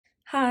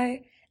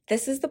Hi,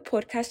 this is the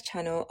podcast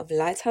channel of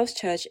Lighthouse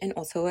Church in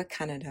Ottawa,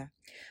 Canada.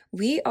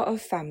 We are a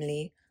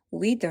family.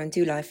 We don't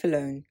do life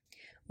alone.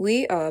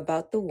 We are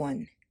about the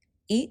one,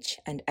 each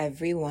and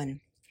every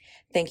one.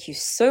 Thank you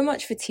so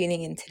much for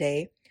tuning in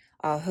today.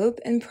 Our hope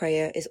and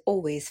prayer is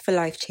always for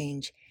life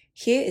change.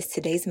 Here is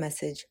today's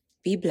message.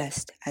 Be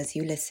blessed as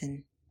you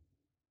listen.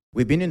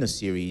 We've been in a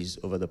series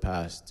over the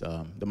past,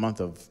 the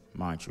month of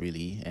March,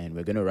 really, and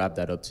we're going to wrap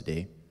that up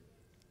today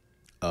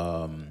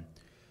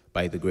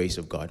by the grace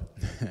of God.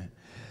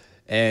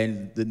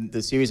 And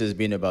the series has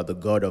been about the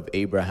God of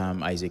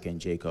Abraham, Isaac,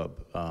 and Jacob.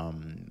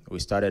 We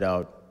started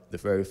out the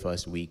very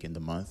first week in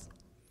the month,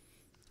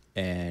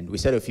 and we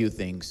said a few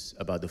things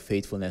about the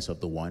faithfulness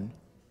of the one,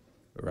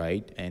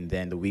 right? And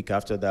then the week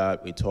after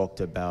that, we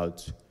talked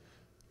about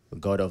the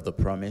God of the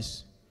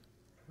promise.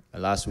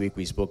 Last week,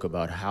 we spoke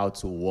about how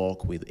to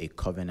walk with a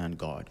covenant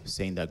God,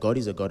 saying that God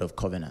is a God of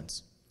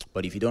covenants.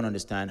 But if you don't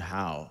understand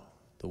how,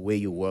 the way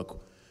you work,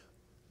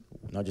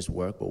 not just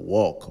work, but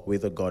walk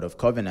with a God of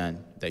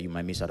covenant, that you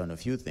might miss out on a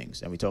few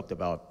things. And we talked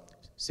about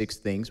 6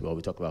 things. Well,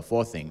 we talked about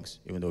 4 things,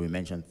 even though we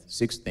mentioned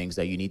 6 things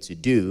that you need to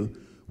do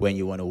when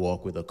you want to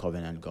walk with a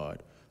covenant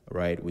God,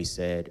 right? We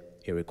said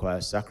it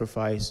requires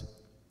sacrifice,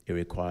 it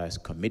requires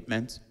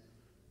commitment,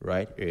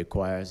 right? It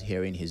requires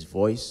hearing his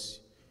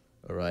voice,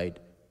 all right?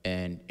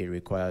 And it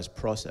requires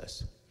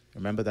process.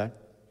 Remember that?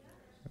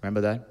 Remember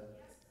that?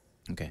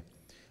 Okay.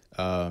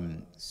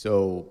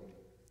 So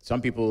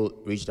some people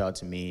reached out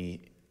to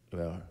me.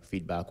 Well,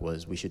 feedback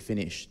was we should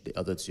finish the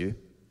other 2.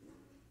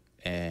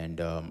 And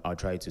I'll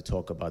try to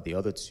talk about the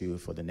other 2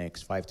 for the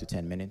next 5 to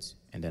 10 minutes.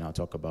 And then I'll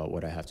talk about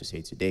what I have to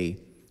say today,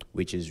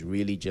 which is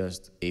really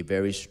just a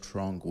very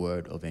strong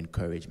word of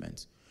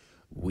encouragement.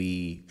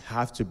 We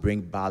have to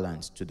bring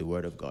balance to the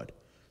word of God.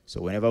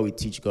 So whenever we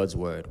teach God's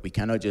word, we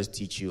cannot just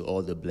teach you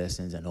all the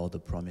blessings and all the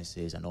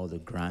promises and all the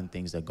grand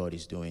things that God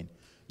is doing.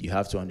 You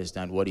have to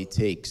understand what it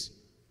takes,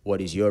 what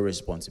is your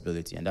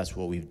responsibility, and that's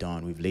what we've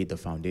done. We've laid the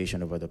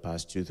foundation over the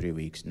past 2-3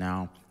 weeks.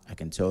 Now, I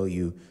can tell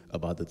you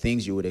about the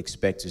things you would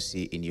expect to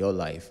see in your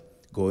life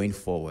going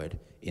forward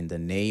in the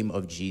name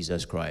of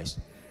Jesus Christ.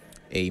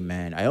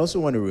 Amen. I also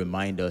want to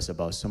remind us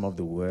about some of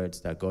the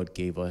words that God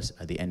gave us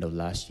at the end of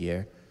last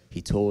year.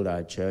 He told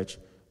our church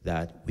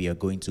that we are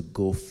going to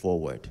go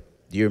forward.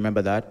 Do you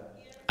remember that?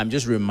 I'm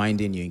just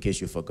reminding you in case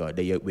you forgot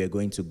that we're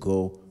going to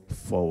go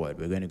forward.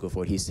 We're going to go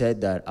forward. He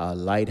said that our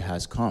light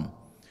has come,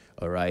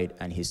 all right?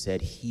 And he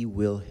said he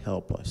will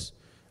help us.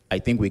 I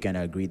think we can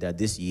agree that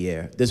this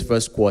year, this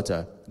first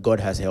quarter,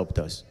 God has helped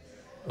us.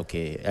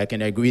 Okay, we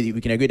can agree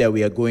that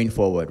we are going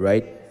forward,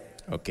 right?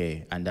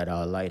 Okay, and that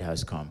our light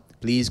has come.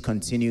 Please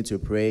continue to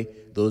pray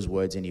those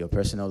words in your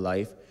personal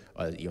life,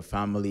 your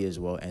family as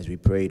well, as we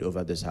prayed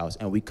over this house.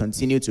 And we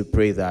continue to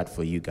pray that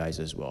for you guys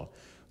as well.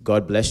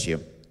 God bless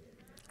you.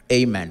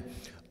 Amen.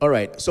 All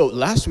right. So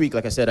last week,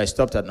 like I said, I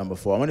stopped at number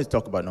 4. I want to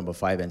talk about number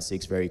 5 and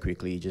 6 very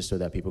quickly, just so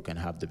that people can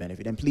have the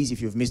benefit. And please,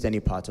 if you've missed any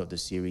part of the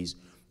series,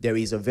 there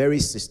is a very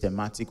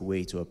systematic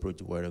way to approach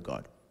the Word of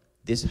God.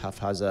 This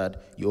haphazard,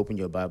 you open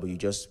your Bible, you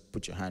just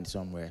put your hand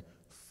somewhere,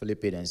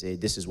 flip it and say,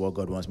 this is what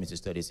God wants me to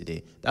study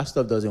today. That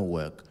stuff doesn't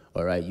work.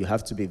 All right. You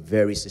have to be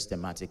very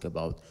systematic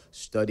about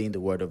studying the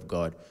Word of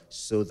God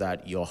so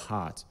that your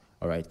heart,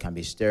 all right, can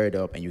be stirred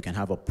up and you can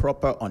have a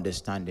proper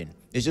understanding.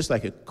 It's just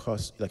like a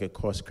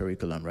course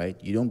curriculum, right?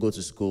 You don't go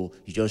to school,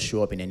 you just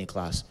show up in any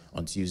class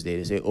on Tuesday.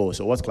 They say, oh,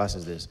 so what class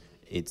is this?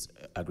 It's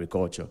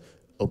agriculture.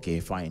 Okay,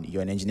 fine.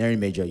 You're an engineering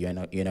major, you're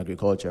in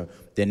agriculture.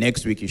 The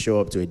next week you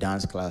show up to a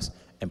dance class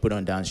and put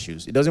on dance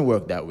shoes. It doesn't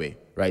work that way,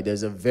 right?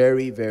 There's a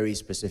very, very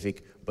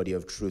specific body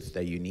of truth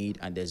that you need,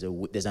 and there's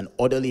an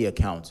orderly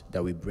account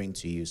that we bring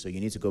to you. So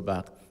you need to go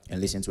back and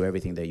listen to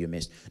everything that you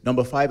missed.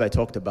 Number 5, I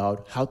talked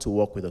about how to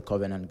walk with a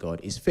covenant God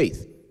is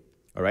faith,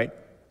 all right?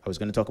 I was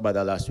going to talk about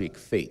that last week,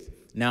 faith.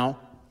 Now,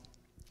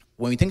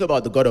 when we think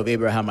about the God of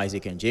Abraham,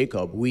 Isaac, and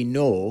Jacob, we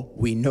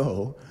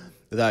know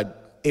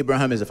that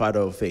Abraham is the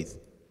father of faith,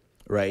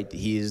 right?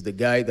 He is the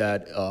guy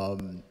that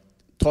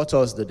taught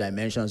us the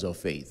dimensions of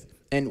faith.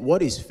 And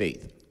what is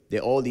faith?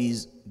 There are all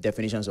these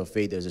definitions of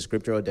faith. There's a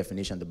scriptural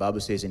definition. The Bible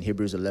says in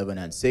Hebrews 11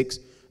 and 6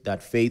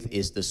 that faith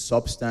is the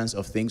substance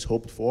of things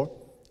hoped for.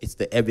 It's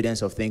the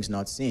evidence of things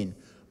not seen.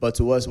 But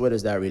to us, what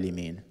does that really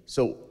mean?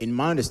 So in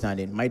my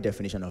understanding, my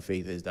definition of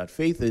faith is that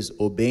faith is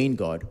obeying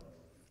God,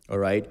 all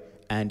right,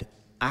 and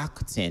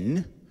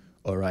acting,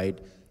 all right,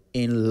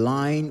 in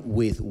line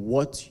with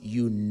what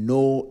you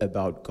know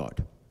about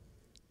God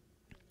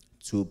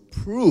to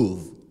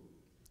prove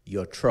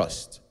your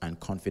trust and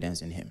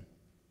confidence in him.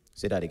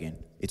 Say that again.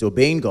 It's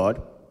obeying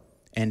God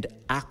and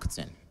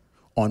acting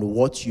on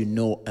what you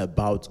know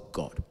about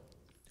God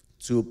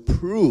to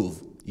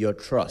prove your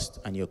trust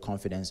and your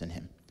confidence in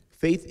him.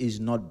 Faith is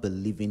not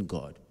believing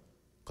God.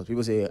 Because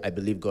people say, I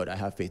believe God, I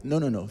have faith.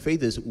 No.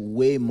 Faith is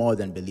way more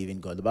than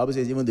believing God. The Bible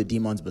says even the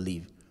demons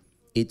believe.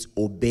 It's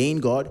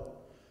obeying God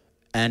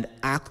and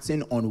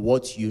acting on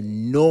what you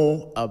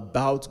know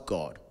about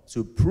God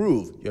to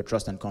prove your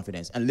trust and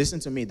confidence. And listen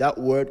to me, that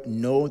word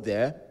know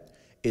there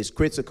is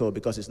critical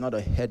because it's not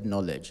a head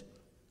knowledge.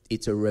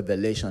 It's a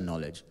revelation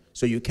knowledge.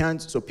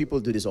 So people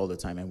do this all the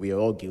time, and we are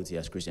all guilty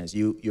as Christians.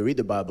 You read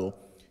the Bible,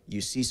 you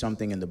see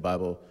something in the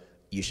Bible,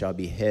 you shall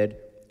be head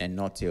and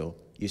not tail.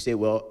 You say,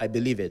 well, I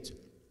believe it,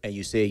 and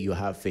you say you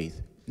have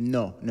faith.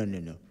 No.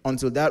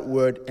 Until that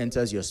word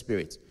enters your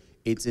spirit,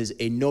 it is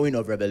a knowing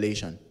of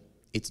revelation.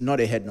 It's not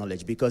a head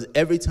knowledge, because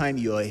every time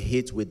you are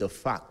hit with the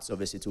facts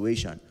of a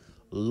situation,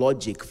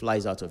 logic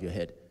flies out of your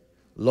head.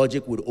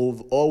 Logic would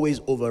always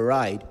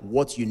override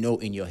what you know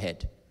in your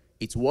head.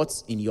 It's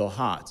what's in your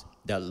heart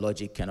that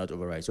logic cannot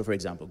override. So, for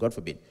example, God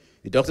forbid,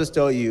 the doctors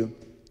tell you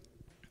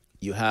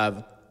you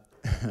have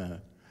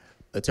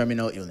a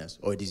terminal illness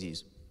or a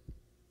disease.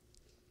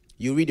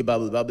 You read the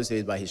Bible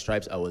says, by his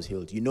stripes I was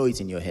healed. You know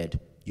it's in your head.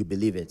 You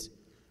believe it,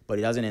 but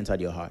it hasn't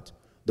entered your heart.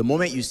 The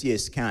moment you see a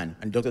scan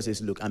and the doctor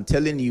says, look, I'm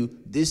telling you,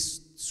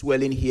 this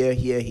swelling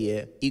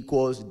here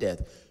equals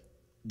death,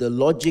 the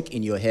logic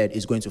in your head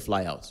is going to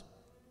fly out,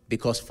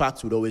 because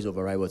facts would always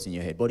override what's in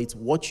your head. But it's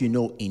what you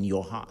know in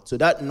your heart. So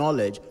that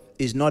knowledge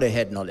is not a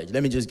head knowledge.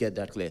 Let me just get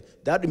that clear.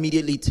 That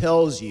immediately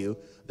tells you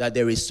that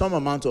there is some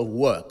amount of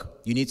work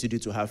you need to do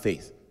to have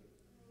faith.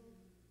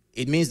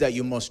 It means that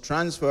you must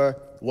transfer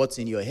what's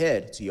in your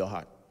head to your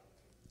heart.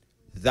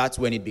 That's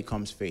when it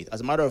becomes faith.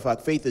 As a matter of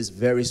fact, faith is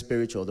very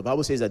spiritual. The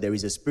Bible says that there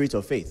is a spirit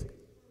of faith.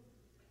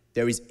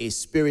 There is a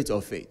spirit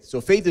of faith.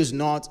 So faith is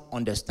not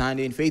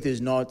understanding. Faith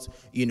is not,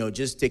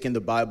 just taking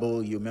the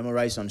Bible, you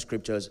memorize some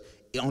scriptures.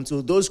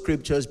 Until those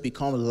scriptures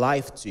become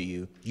life to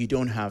you, you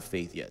don't have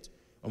faith yet.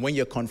 And when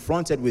you're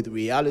confronted with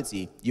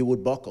reality, you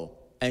would buckle.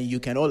 And you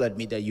can all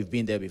admit that you've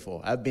been there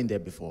before. I've been there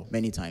before,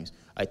 many times.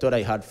 I thought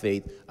I had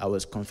faith. I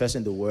was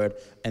confessing the word.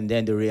 And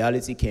then the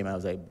reality came. I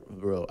was like,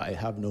 bro, I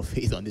have no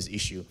faith on this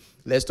issue.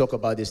 Let's talk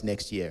about this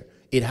next year.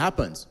 It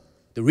happens.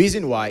 The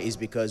reason why is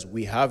because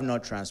we have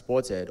not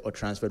transported or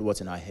transferred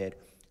what's in our head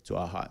to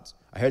our hearts.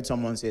 I heard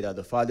someone say that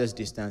the farthest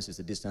distance is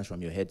the distance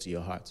from your head to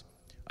your heart.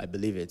 I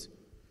believe it.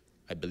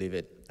 I believe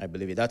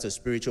it. That's a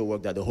spiritual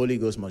work that the Holy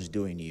Ghost must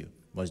do in you.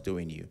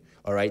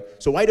 All right?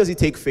 So why does it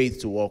take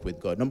faith to walk with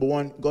God? Number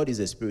one, God is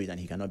a spirit and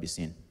he cannot be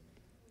seen.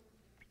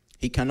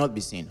 He cannot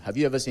be seen. Have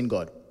you ever seen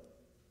God?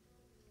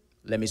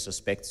 Let me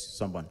suspect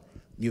someone.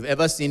 You've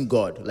ever seen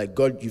God? Like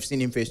God, you've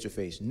seen him face to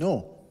face?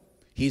 No.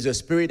 He's a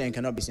spirit and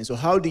cannot be seen. So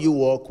how do you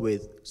walk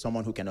with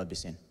someone who cannot be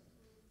seen?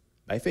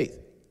 By faith.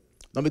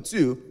 Number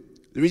two,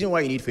 the reason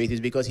why you need faith is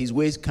because his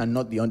ways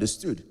cannot be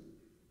understood.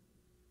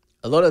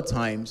 A lot of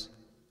times,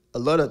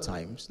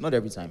 not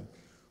every time,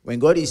 when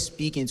God is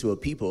speaking to a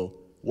people,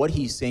 what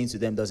he's saying to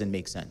them doesn't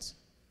make sense.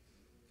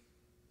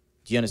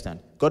 Do you understand?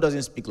 God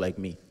doesn't speak like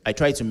me. I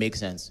try to make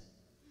sense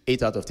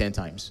 8 out of 10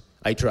 times.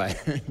 I try.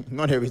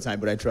 Not every time,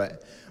 but I try.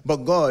 But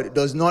God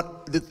does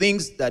not, the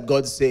things that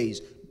God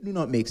says do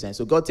not make sense.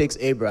 So God takes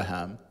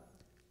Abraham,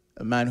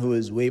 a man who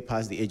is way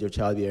past the age of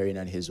childbearing,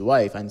 and his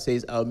wife, and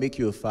says, I'll make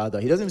you a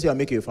father. He doesn't say, I'll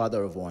make you a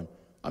father of one.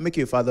 I'll make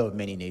you a father of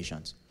many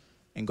nations.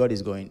 And God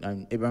is going,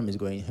 and Abraham is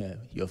going,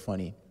 you're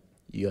funny.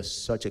 You're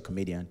such a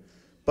comedian.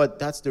 But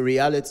that's the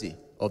reality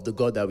of the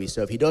God that we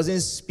serve. He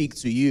doesn't speak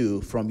to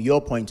you from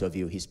your point of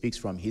view. He speaks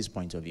from his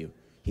point of view.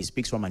 He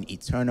speaks from an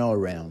eternal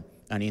realm.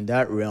 And in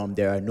that realm,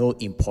 there are no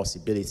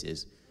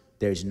impossibilities.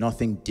 There is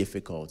nothing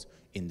difficult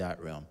in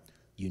that realm.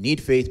 You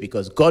need faith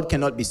because God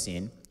cannot be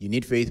seen. You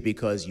need faith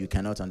because you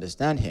cannot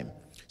understand him.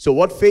 So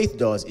what faith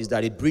does is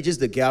that it bridges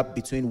the gap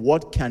between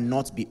what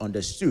cannot be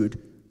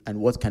understood and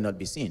what cannot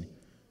be seen.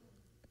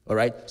 All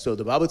right? So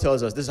the Bible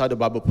tells us, this is how the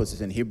Bible puts it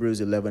in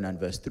Hebrews 11 and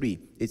verse 3.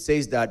 It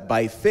says that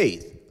by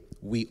faith,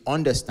 we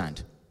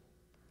understand.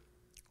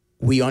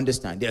 We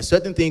understand. There are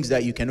certain things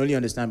that you can only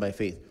understand by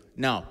faith.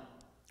 Now,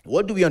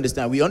 what do we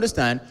understand? We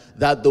understand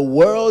that the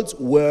worlds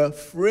were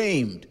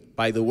framed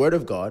by the word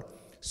of God,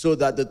 so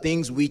that the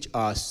things which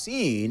are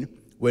seen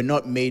were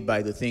not made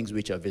by the things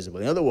which are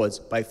visible. In other words,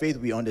 by faith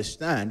we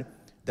understand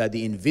that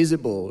the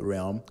invisible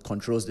realm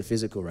controls the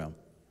physical realm.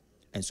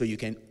 And so you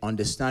can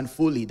understand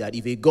fully that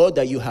if a God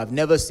that you have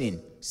never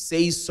seen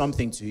says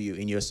something to you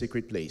in your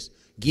secret place,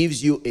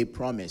 gives you a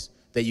promise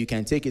that you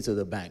can take it to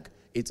the bank,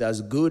 it's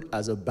as good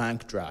as a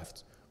bank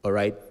draft, all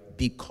right?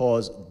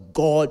 Because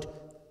God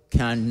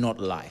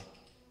cannot lie.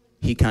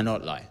 He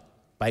cannot lie.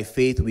 By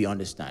faith, we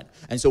understand.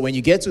 And so when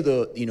you get to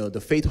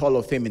the Faith Hall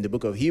of Fame in the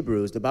book of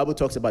Hebrews, the Bible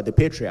talks about the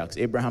patriarchs,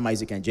 Abraham,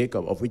 Isaac, and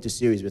Jacob, of which the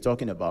series we're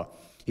talking about.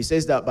 He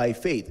says that by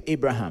faith,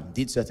 Abraham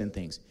did certain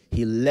things.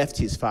 He left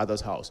his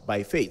father's house.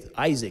 By faith,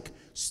 Isaac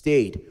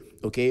stayed.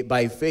 Okay?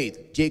 By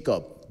faith,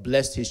 Jacob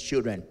blessed his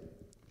children.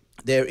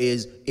 There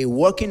is a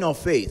working of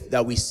faith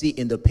that we see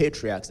in the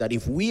patriarchs, that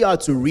if we are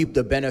to reap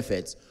the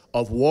benefits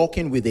of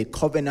walking with a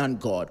covenant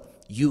God,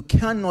 you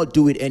cannot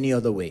do it any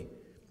other way.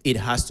 It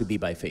has to be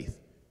by faith.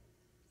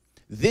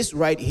 This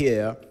right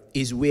here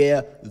is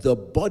where the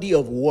body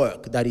of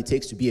work that it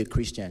takes to be a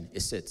Christian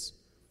sits.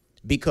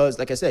 Because,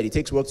 like I said, it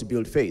takes work to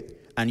build faith.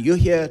 And you're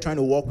here trying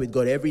to walk with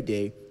God every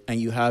day,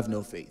 and you have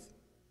no faith.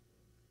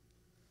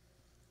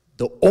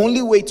 The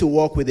only way to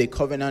walk with a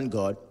covenant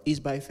God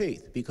is by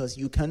faith, because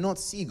you cannot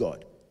see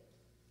God,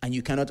 and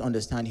you cannot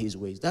understand his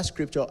ways. That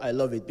scripture, I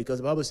love it, because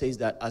the Bible says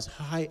that as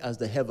high as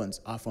the heavens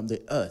are from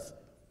the earth,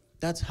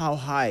 That's how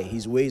high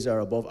his ways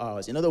are above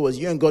ours. In other words,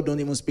 you and God don't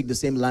even speak the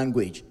same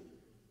language.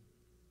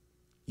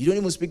 You don't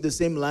even speak the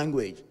same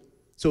language.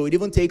 So it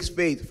even takes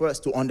faith for us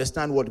to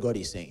understand what God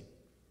is saying.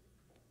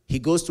 He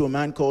goes to a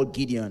man called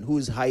Gideon who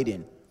is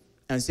hiding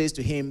and says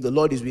to him, the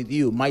Lord is with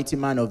you, mighty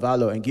man of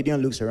valor. And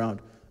Gideon looks around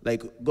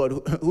like, God,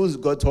 who's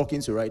God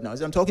talking to right now? He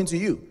says, I'm talking to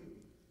you.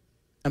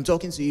 I'm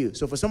talking to you.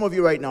 So for some of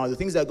you right now, the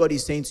things that God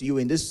is saying to you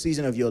in this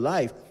season of your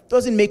life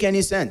doesn't make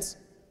any sense.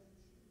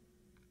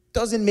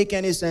 Doesn't make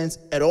any sense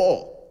at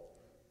all.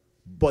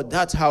 But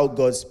that's how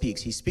God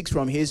speaks. He speaks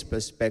from his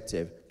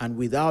perspective. And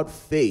without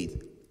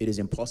faith, it is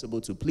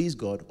impossible to please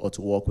God or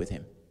to walk with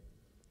him.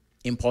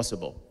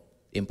 Impossible.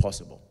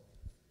 Impossible.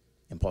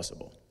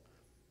 Impossible.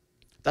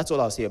 That's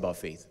all I'll say about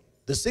faith.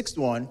 The sixth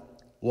one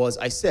was,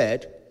 I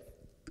said,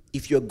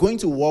 if you're going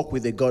to walk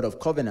with the God of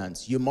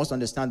covenants, you must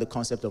understand the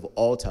concept of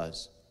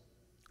altars.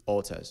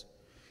 Altars.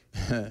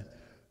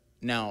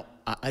 Now,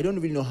 I don't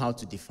really know how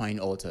to define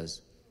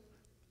altars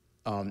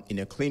in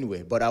a clean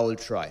way, but I will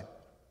try.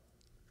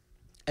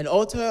 An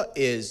altar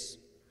is,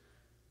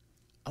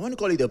 I want to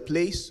call it a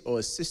place or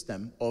a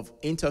system of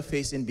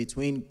interfacing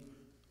between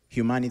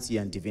humanity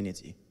and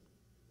divinity.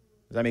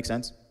 Does that make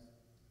sense?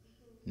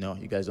 No,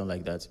 you guys don't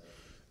like that.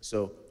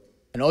 So,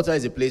 an altar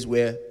is a place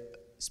where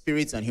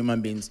spirits and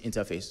human beings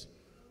interface.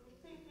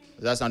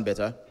 Does that sound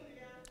better?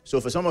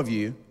 So for some of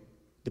you,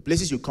 the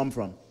places you come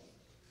from,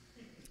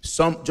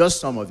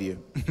 just some of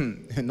you,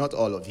 not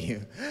all of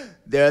you,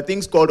 there are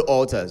things called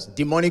altars,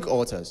 demonic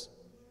altars,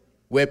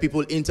 where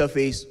people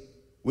interface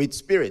with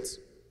spirits.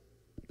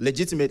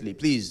 Legitimately,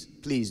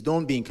 please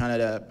don't be in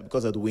Canada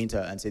because of the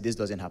winter and say this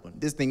doesn't happen.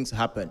 These things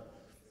happen.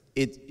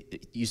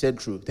 You said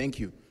true. Thank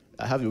you.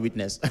 I have a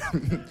witness.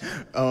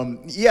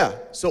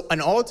 So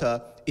an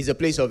altar is a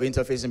place of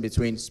interfacing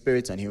between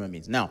spirits and human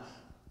beings. Now,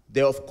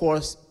 there, of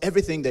course,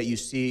 everything that you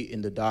see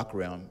in the dark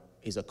realm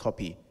is a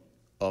copy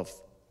of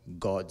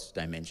God's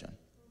dimension.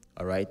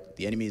 All right?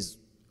 The enemy is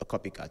a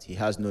copycat. He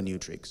has no new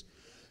tricks.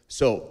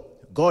 So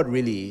God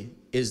really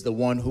is the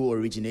one who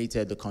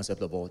originated the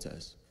concept of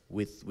altars.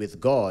 With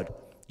God,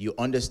 you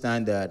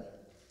understand that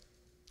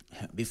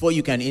before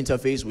you can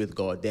interface with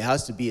God, there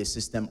has to be a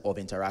system of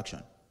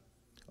interaction.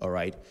 All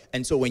right?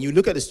 And so when you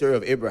look at the story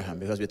of Abraham,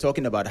 because we're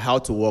talking about how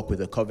to walk with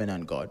a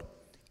covenant God,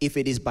 if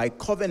it is by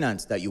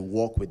covenant that you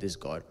walk with this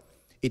God,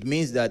 it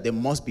means that there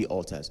must be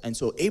altars. And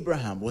so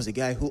Abraham was a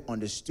guy who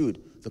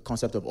understood the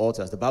concept of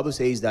altars. The Bible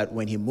says that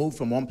when he moved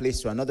from one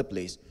place to another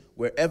place,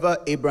 wherever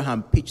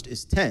Abraham pitched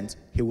his tent,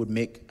 he would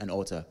make an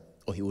altar,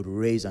 or he would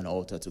raise an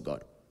altar to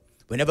God.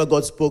 Whenever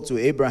God spoke to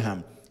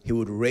Abraham, he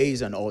would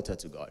raise an altar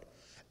to God.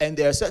 And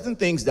there are certain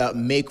things that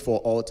make for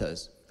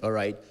altars, all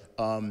right?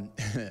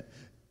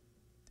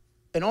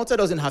 An altar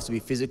doesn't have to be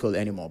physical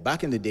anymore.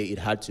 Back in the day, it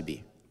had to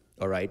be,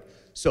 all right?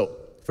 So,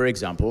 for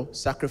example,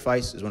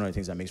 sacrifice is one of the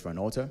things that makes for an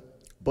altar.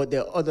 But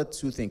there are other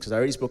two things, because I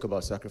already spoke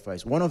about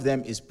sacrifice. One of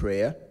them is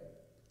prayer,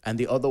 and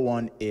the other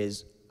one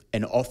is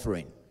an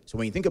offering. So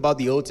when you think about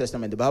the Old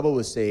Testament, the Bible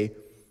will say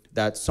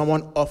that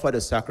someone offered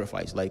a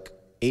sacrifice, like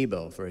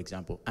Abel, for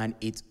example, and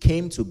it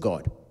came to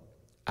God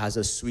as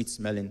a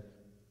sweet-smelling,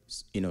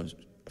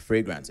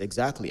 fragrance.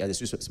 Exactly, as a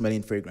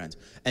sweet-smelling fragrance.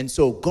 And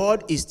so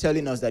God is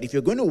telling us that if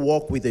you're going to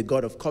walk with a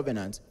God of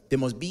covenant, there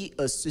must be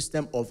a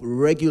system of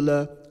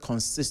regular,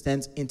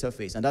 consistent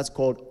interface, and that's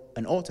called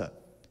an altar.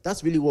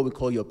 That's really what we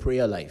call your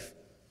prayer life.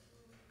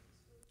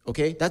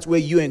 Okay? That's where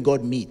you and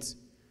God meet.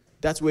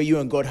 That's where you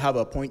and God have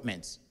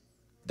appointments.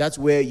 That's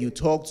where you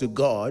talk to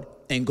God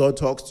and God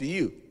talks to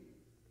you.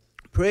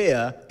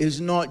 Prayer is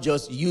not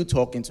just you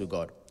talking to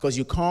God, because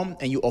you come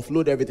and you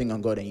offload everything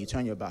on God and you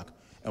turn your back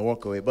and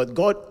walk away. But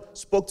God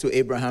spoke to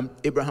Abraham.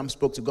 Abraham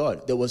spoke to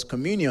God. There was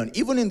communion,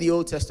 even in the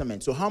Old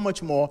Testament. So how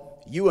much more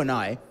you and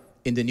I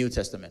in the New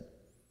Testament?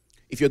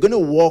 If you're going to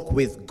walk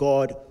with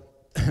God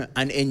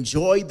and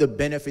enjoy the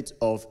benefits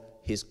of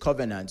his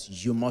covenant,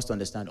 you must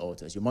understand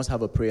altars. You must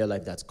have a prayer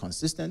life that's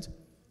consistent,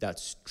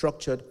 that's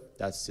structured,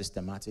 that's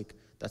systematic,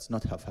 that's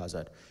not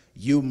haphazard.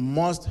 You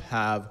must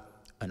have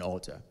an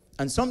altar.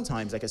 And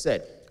sometimes, like I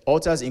said,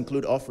 altars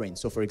include offerings.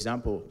 So for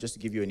example, just to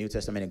give you a New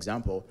Testament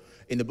example,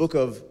 in the book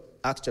of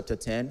Acts chapter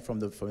 10, from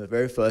the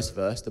very first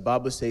verse, the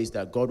Bible says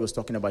that God was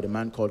talking about a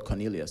man called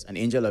Cornelius. An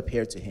angel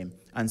appeared to him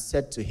and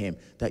said to him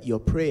that your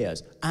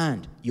prayers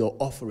and your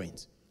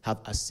offerings have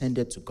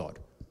ascended to God.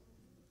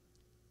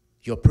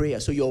 Your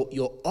prayers. So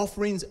your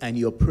offerings and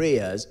your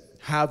prayers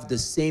have the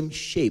same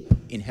shape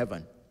in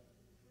heaven.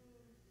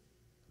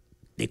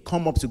 They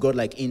come up to God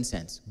like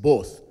incense.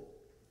 Both.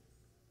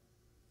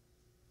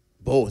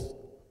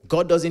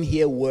 God doesn't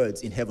hear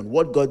words in heaven.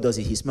 What God does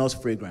is he smells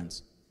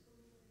fragrance.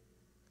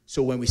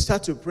 So when we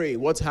start to pray,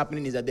 what's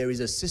happening is that there is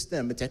a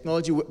system, a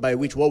technology by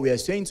which what we are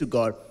saying to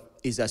God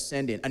is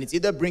ascending. And it's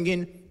either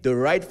bringing the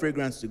right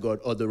fragrance to God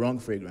or the wrong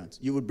fragrance.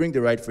 You would bring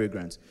the right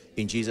fragrance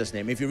in Jesus'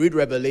 name. If you read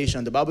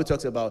Revelation, the Bible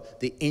talks about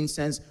the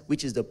incense,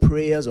 which is the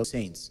prayers of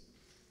saints,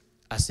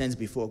 ascends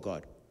before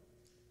God.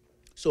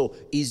 So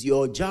is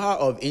your jar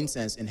of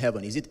incense in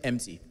heaven, is it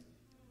empty?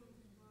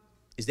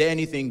 Is there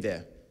anything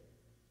there?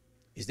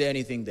 Is there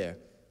anything there?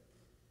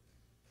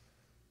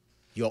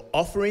 your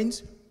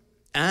offerings,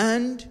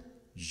 and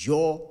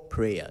your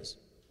prayers.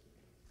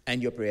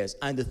 And your prayers.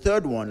 And the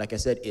third one, like I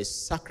said, is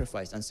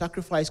sacrifice. And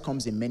sacrifice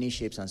comes in many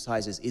shapes and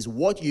sizes. Is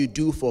what you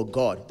do for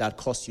God that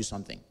costs you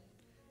something.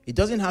 It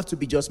doesn't have to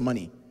be just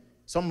money.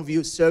 Some of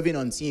you serving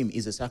on team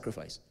is a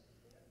sacrifice.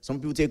 Some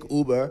people take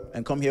Uber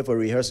and come here for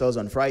rehearsals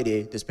on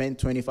Friday. They spend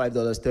 $25,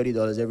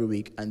 $30 every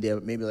week, and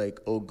they're maybe like,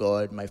 oh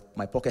God,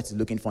 my pocket is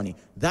looking funny.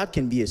 That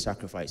can be a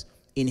sacrifice.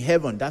 In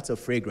heaven, that's a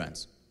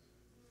fragrance.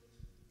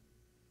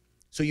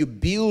 So you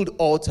build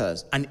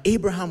altars, and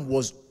Abraham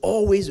was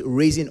always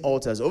raising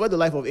altars. Over the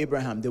life of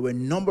Abraham, there were a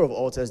number of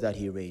altars that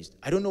he raised.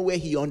 I don't know where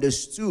he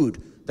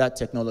understood that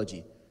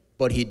technology,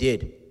 but he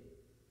did.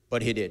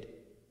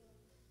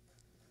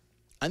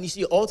 And you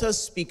see, altars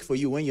speak for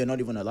you when you're not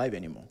even alive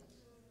anymore.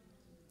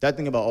 That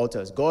thing about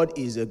altars, God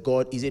is a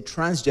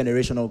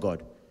transgenerational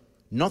God.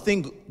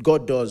 Nothing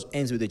God does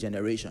ends with a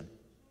generation.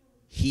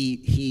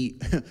 He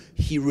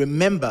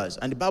remembers,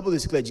 and the Bible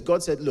is clear.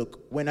 God said,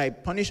 look, when I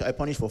punish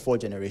for 4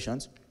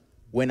 generations.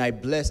 When I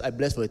bless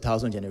for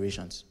 1,000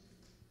 generations.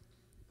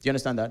 Do you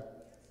understand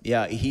that?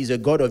 Yeah, he's a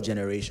God of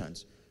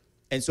generations.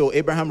 And so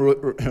Abraham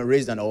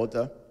raised an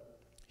altar.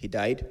 He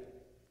died.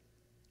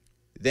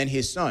 Then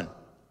his son,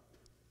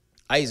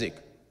 Isaac,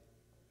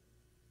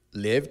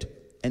 lived.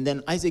 And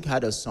then Isaac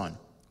had a son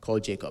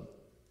called Jacob.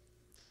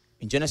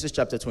 In Genesis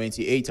chapter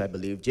 28, I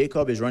believe,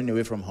 Jacob is running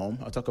away from home.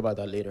 I'll talk about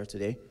that later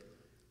today.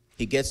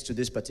 He gets to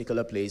this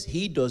particular place.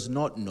 He does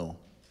not know.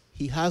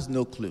 He has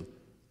no clue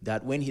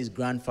that when his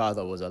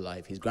grandfather was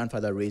alive, his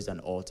grandfather raised an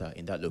altar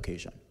in that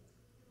location.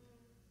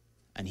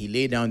 And he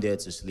lay down there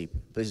to sleep.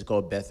 The place is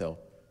called Bethel.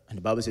 And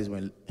the Bible says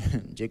when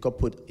Jacob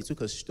he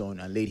took a stone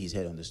and laid his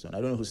head on the stone.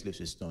 I don't know who sleeps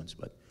with stones,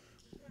 but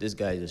this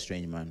guy is a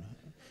strange man.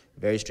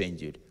 Very strange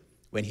dude.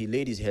 When he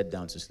laid his head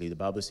down to sleep, the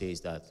Bible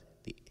says that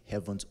the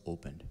heavens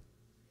opened.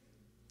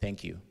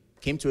 Thank you.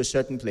 Came to a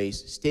certain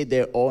place, stayed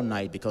there all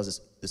night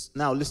because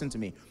now listen to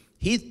me.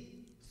 He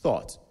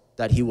thought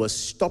that he was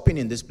stopping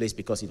in this place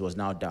because it was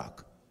now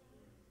dark.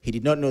 He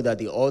did not know that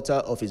the altar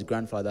of his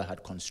grandfather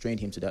had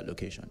constrained him to that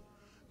location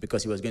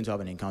because he was going to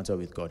have an encounter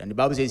with God. And the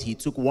Bible says he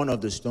took one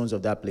of the stones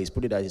of that place,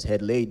 put it at his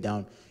head, laid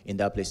down in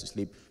that place to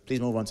sleep. Please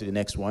move on to the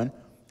next one.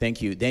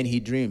 Thank you. Then he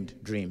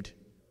dreamed.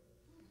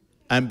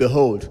 And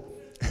behold,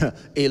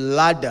 a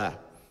ladder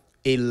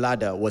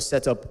was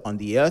set up on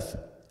the earth,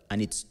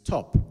 and its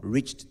top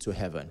reached to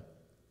heaven.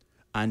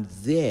 And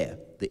there,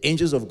 the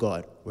angels of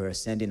God were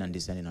ascending and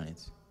descending on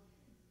it.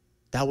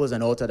 That was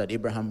an altar that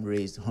Abraham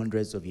raised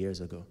hundreds of years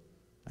ago.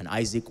 And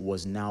Isaac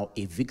was now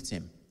a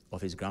victim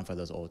of his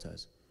grandfather's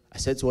altars. I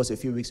said to us a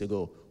few weeks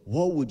ago,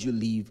 what would you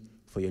leave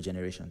for your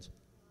generations?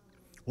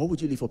 What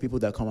would you leave for people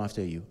that come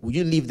after you? Would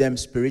you leave them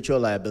spiritual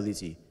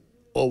liability?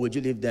 Or would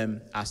you leave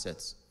them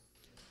assets?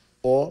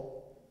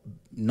 Or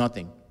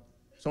nothing?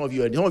 Some of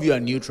you are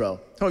neutral.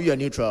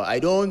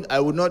 I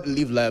would not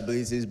leave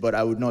liabilities, but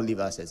I would not leave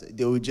assets.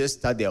 They would just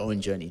start their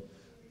own journey.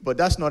 But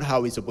that's not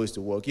how it's supposed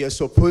to work. You're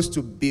supposed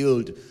to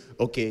build,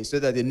 so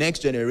that the next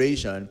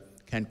generation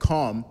can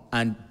come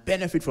and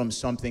benefit from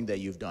something that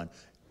you've done.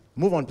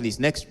 Move on,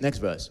 please. Next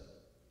verse.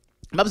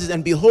 The Bible says,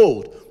 and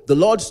behold, the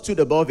Lord stood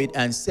above it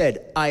and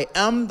said, I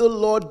am the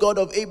Lord God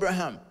of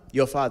Abraham,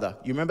 your father.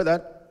 You remember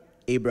that?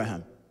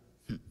 Abraham.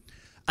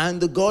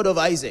 And the God of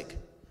Isaac.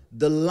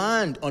 The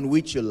land on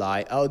which you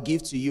lie, I'll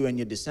give to you and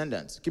your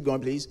descendants. Keep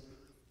going, please.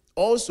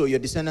 Also, your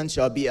descendants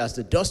shall be as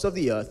the dust of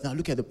the earth. Now,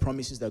 look at the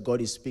promises that God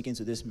is speaking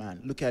to this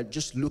man.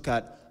 Just look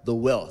at the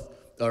wealth,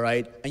 all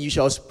right? And you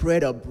shall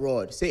spread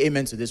abroad. Say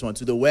amen to this one.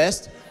 To the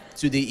west,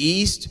 to the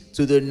east,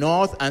 to the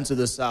north, and to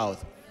the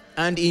south.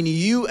 And in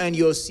you and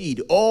your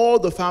seed, all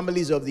the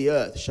families of the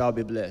earth shall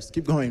be blessed.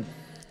 Keep going.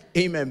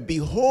 Amen.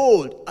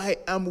 Behold, I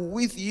am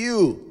with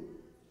you,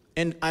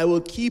 and I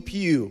will keep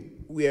you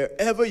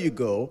wherever you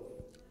go.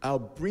 I'll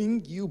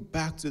bring you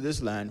back to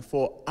this land,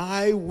 for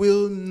I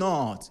will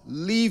not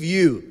leave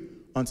you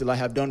until I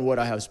have done what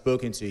I have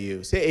spoken to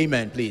you. Say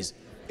amen, please.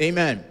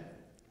 Amen.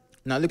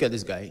 Now look at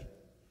this guy.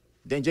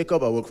 Then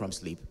Jacob awoke from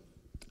sleep,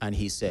 and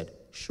he said,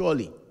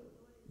 surely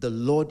the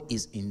Lord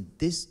is in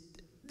this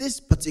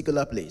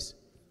particular place,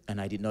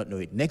 and I did not know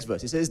it. Next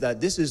verse, he says that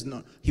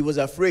he was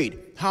afraid.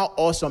 How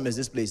awesome is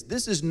this place?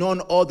 This is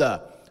none other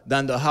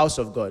than the house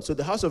of God. So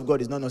the house of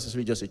God is not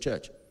necessarily just a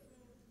church.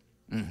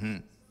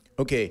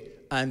 Okay,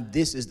 and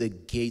this is the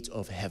gate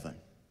of heaven.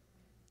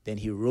 Then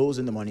he rose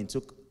in the morning,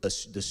 took the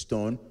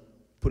stone,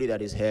 put it at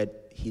his head.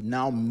 He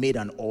now made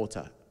an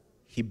altar.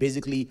 He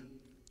basically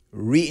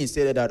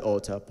reinstated that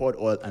altar, poured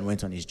oil, and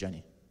went on his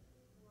journey.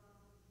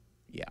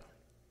 Yeah.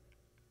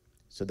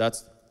 So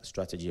that's the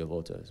strategy of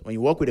altars. When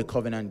you walk with a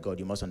covenant God,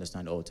 you must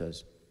understand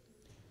altars.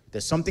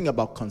 There's something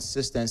about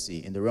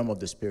consistency in the realm of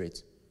the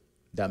spirit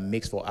that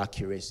makes for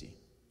accuracy.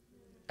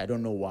 I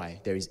don't know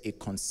why. There is a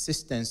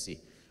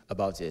consistency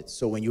about it.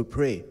 So when you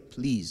pray,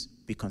 please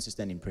be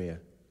consistent in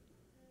prayer.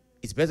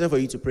 It's better for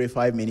you to pray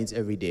 5 minutes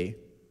every day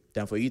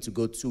than for you to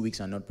go 2 weeks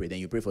and not pray. Then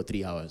you pray for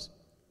 3 hours.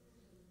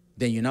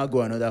 Then you now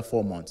go another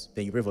 4 months.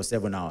 Then you pray for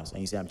 7 hours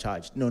and you say, I'm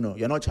charged. No,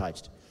 you're not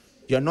charged.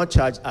 You're not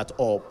charged at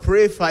all.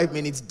 Pray 5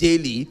 minutes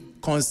daily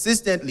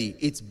Consistently,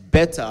 it's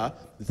better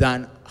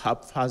than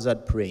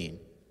haphazard praying.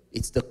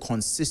 It's the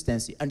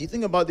consistency. And the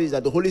thing about this is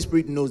that the Holy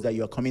Spirit knows that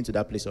you are coming to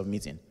that place of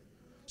meeting.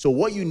 So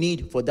what you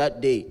need for that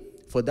day,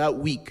 for that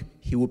week,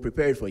 he will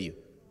prepare it for you.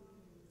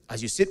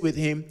 As you sit with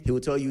him, he will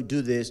tell you,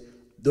 do this,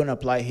 don't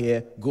apply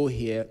here, go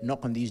here,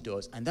 knock on these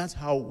doors. And that's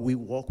how we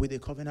walk with a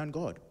covenant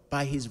God,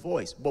 by his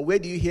voice. But where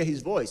do you hear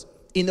his voice?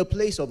 In a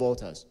place of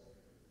altars.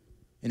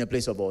 In a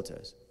place of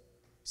altars.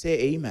 Say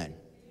amen.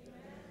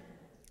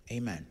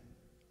 Amen.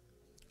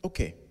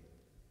 Okay.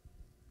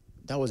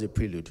 That was a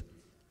prelude.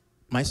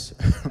 My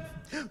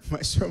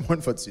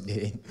sermon for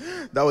today,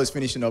 that was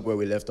finishing up where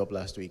we left up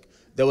last week.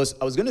 I was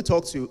going to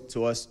talk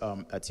to us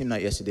at team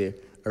night yesterday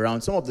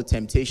around some of the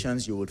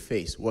temptations you would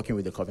face working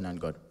with the covenant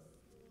God.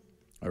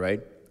 All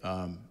right?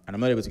 And I'm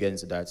not able to get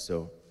into that,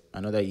 so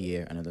another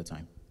year, another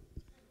time.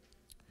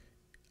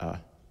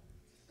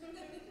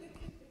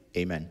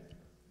 Amen.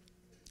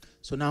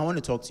 So now I want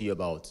to talk to you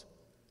about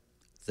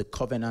the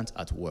covenant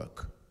at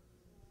work.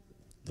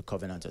 The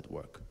covenant at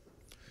work.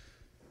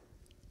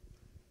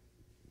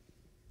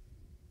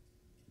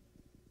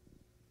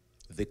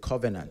 The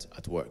covenant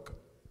at work.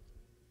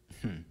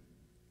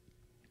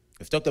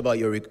 We've talked about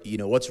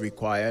what's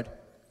required,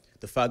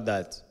 the fact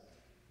that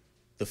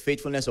the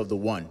faithfulness of the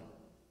one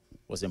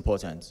was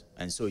important,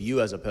 and so you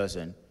as a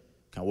person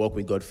can walk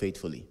with God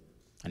faithfully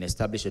and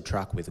establish a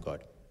track with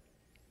God.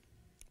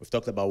 We've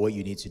talked about what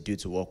you need to do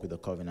to walk with the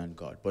covenant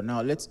God. But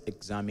now let's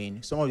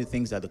examine some of the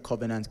things that the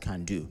covenant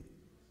can do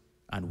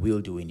and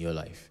will do in your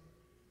life.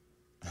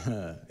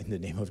 In the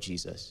name of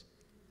Jesus.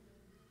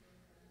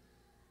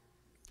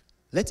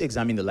 Let's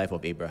examine the life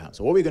of Abraham.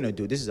 So what we're going to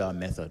do, this is our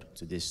method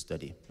to this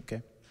study,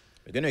 okay?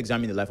 We're going to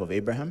examine the life of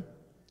Abraham.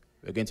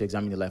 We're going to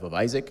examine the life of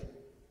Isaac.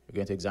 We're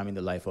going to examine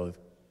the life of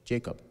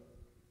Jacob.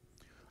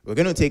 We're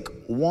going to take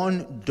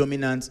one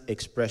dominant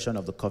expression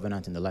of the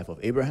covenant in the life of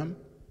Abraham,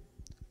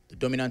 the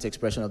dominant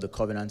expression of the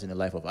covenant in the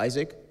life of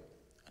Isaac,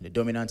 and the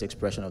dominant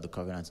expression of the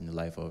covenant in the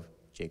life of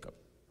Jacob.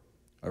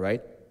 All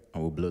right?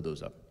 And we'll blow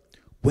those up.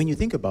 When you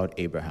think about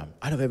Abraham,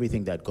 out of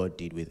everything that God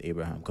did with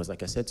Abraham, because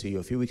like I said to you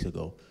a few weeks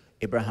ago,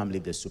 Abraham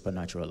lived a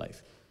supernatural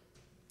life.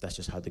 That's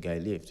just how the guy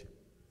lived,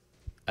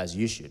 as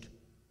you should.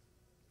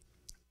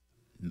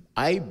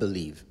 I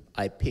believe,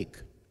 I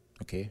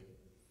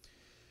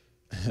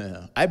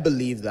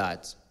believe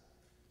that,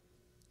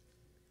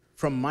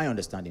 from my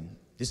understanding,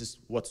 this is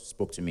what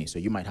spoke to me, so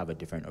you might have a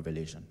different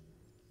revelation,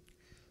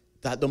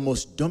 that the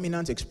most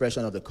dominant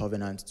expression of the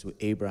covenant to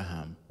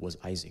Abraham was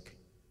Isaac.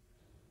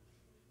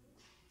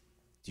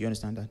 Do you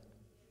understand that?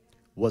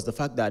 Was the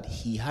fact that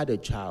he had a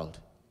child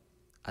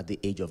at the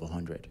age of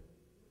 100,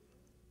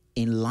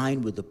 in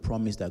line with the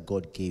promise that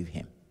God gave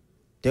him.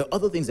 There are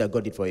other things that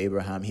God did for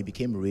Abraham. He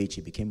became rich,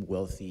 he became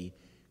wealthy,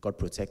 God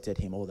protected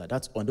him, all that.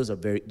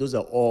 Those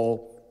are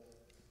all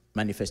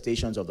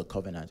manifestations of the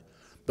covenant.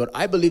 But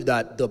I believe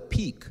that the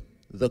peak,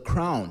 the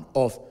crown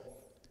of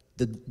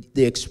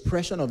the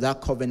expression of that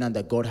covenant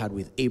that God had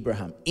with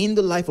Abraham, in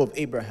the life of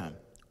Abraham,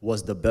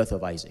 was the birth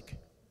of Isaac.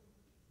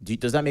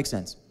 Does that make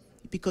sense?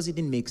 Because it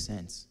didn't make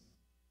sense.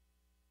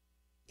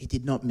 It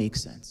did not make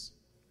sense.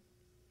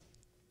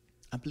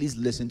 And please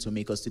listen to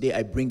me, because today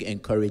I bring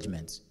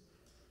encouragement.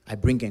 I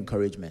bring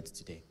encouragement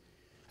today.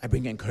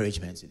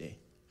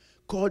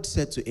 God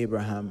said to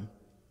Abraham,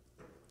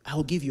 I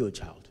will give you a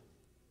child.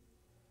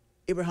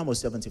 Abraham was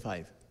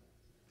 75.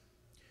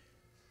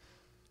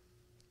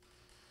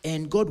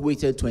 And God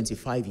waited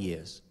 25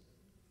 years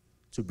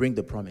to bring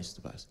the promise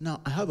to pass.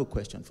 Now, I have a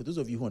question for those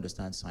of you who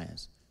understand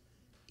science.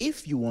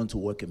 If you want to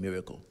work a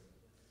miracle,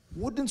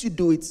 wouldn't you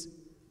do it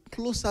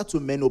closer to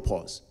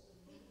menopause?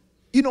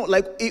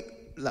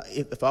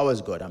 If I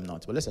was God, I'm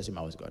not, but let's assume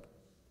I was God.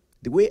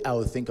 The way I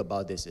would think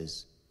about this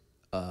is,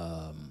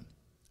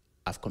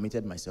 I've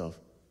committed myself.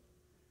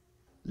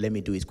 Let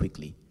me do it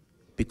quickly.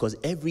 Because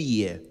every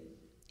year,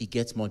 it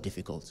gets more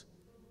difficult.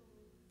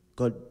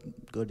 God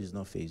is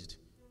not fazed.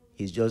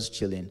 He's just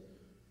chilling.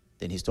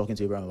 Then he's talking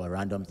to Abraham about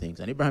random things.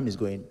 And Abraham is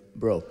going,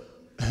 bro,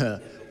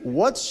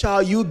 what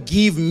shall you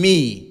give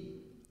me,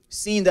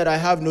 seeing that I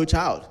have no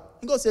child?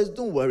 And God says,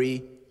 don't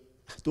worry.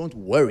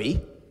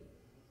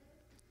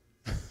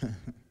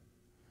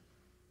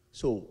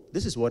 So,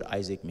 this is what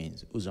Isaac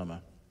means,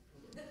 Uzama.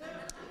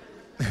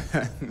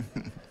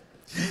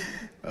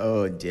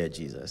 Oh, dear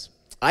Jesus.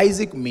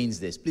 Isaac means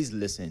this. Please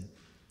listen.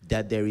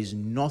 That there is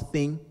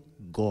nothing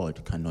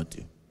God cannot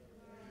do.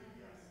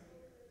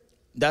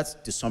 That's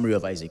the summary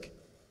of Isaac.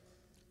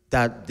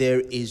 That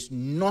there is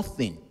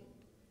nothing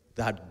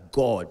that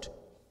God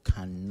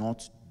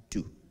cannot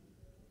do.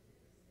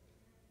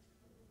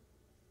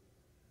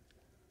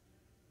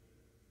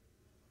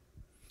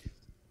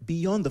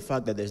 Beyond the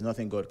fact that there's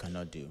nothing God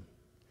cannot do,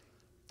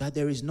 that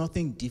there is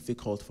nothing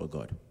difficult for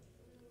God.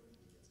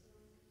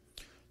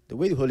 The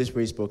way the Holy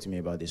Spirit spoke to me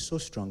about this so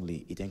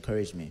strongly, it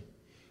encouraged me.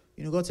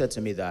 God said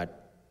to me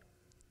that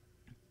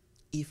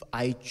if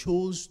I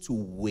chose to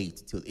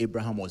wait till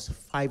Abraham was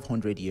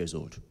 500 years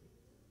old,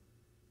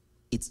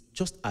 it's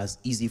just as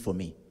easy for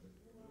me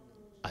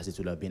as it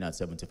would have been at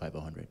 75 or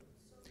 100.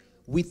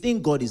 We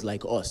think God is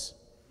like us.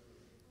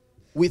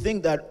 we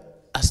think that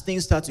as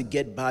things start to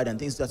get bad and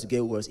things start to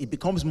get worse, it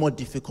becomes more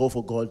difficult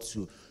for God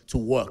to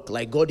work.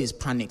 Like God is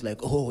panicked, like,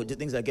 oh, the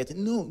things are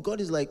getting. No, God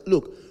is like,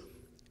 look,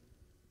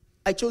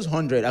 I chose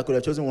 100. I could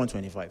have chosen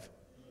 125,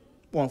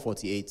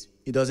 148.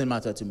 It doesn't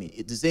matter to me.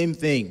 It's the same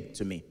thing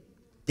to me.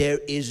 There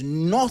is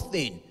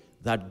nothing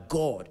that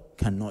God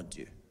cannot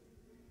do.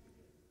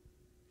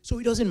 So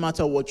it doesn't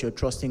matter what you're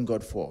trusting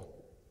God for.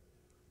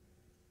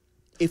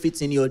 If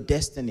it's in your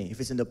destiny, if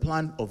it's in the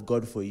plan of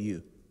God for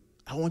you,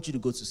 I want you to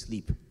go to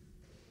sleep.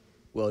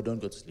 Well, don't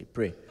go to sleep.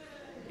 Pray.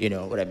 You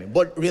know what I mean.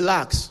 But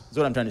relax. That's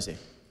what I'm trying to say.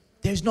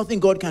 There's nothing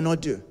God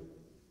cannot do.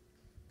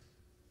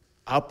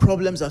 Our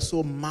problems are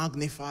so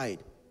magnified.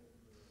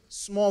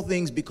 Small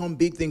things become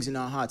big things in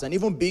our hearts. And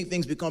even big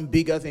things become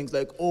bigger things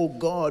like, oh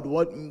God,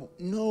 what?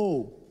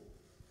 No.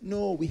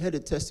 No, we had a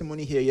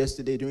testimony here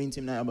yesterday during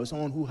team night about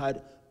someone who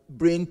had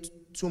brain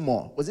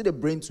tumor. Was it a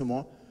brain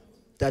tumor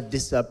that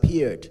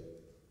disappeared?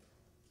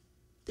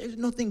 There's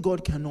nothing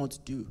God cannot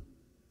do.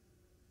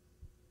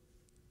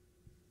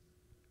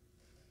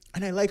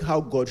 And I like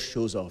how God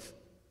shows off.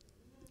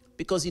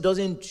 Because he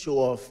doesn't show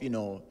off,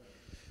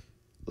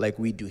 like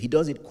we do. He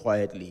does it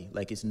quietly,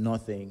 like it's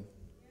nothing.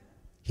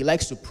 He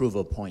likes to prove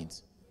a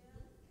point.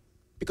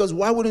 Because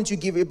why wouldn't you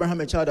give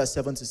Abraham a child at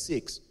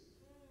 76?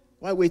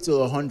 Why wait till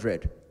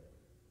 100?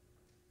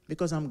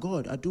 Because I'm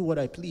God. I do what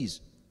I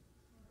please.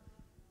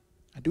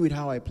 I do it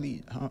how I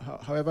please,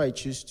 however I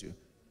choose to.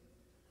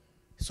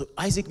 So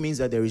Isaac means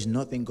that there is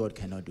nothing God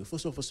cannot do.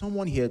 So for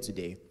someone here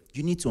today,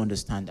 you need to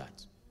understand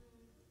that.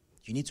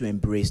 You need to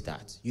embrace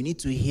that. You need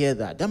to hear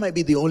that. That might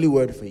be the only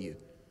word for you.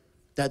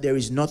 That there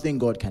is nothing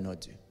God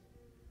cannot do.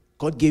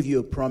 God gave you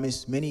a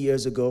promise many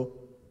years ago,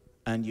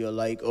 and you're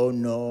like, oh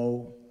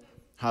no,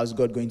 how's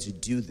God going to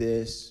do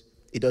this?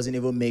 It doesn't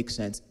even make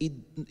sense.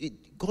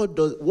 God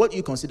does what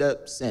you consider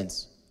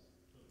sense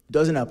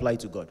doesn't apply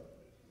to God.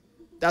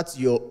 That's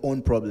your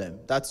own problem.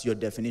 That's your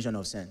definition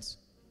of sense.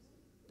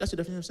 That's your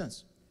definition of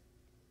sense.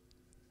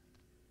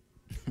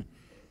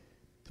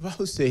 The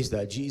Bible says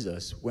that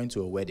Jesus went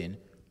to a wedding.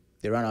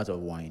 They ran out of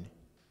wine.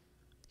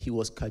 He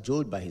was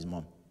cajoled by his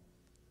mom.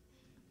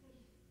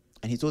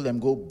 And he told them,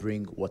 go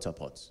bring water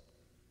pots.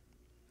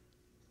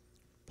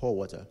 Pour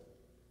water.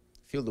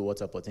 Fill the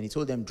water pots. And he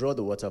told them, draw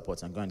the water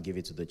pots and go and give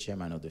it to the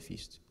chairman of the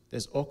feast.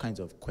 There's all kinds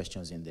of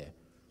questions in there.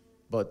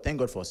 But thank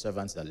God for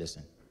servants that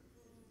listen.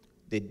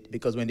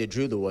 Because when they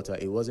drew the water,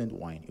 it wasn't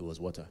wine, it was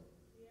water.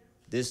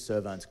 This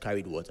servant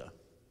carried water.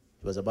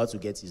 He was about to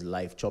get his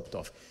life chopped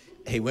off.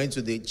 He went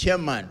to the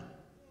chairman.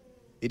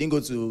 He didn't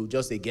go to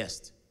just a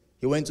guest.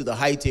 He went to the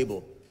high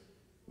table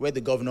where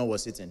the governor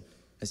was sitting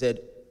and said,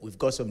 we've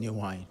got some new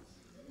wine.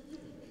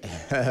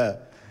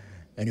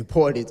 And he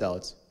poured it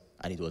out,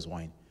 and it was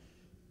wine.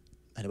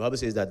 And the Bible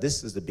says that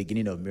this is the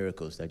beginning of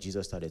miracles that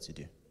Jesus started to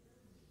do.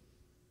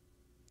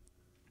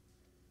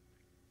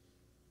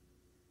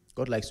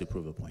 God likes to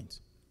prove a point.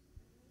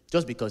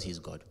 Just because he's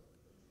God.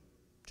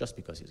 Just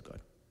because he's God.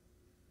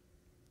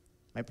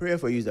 My prayer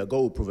for you is that God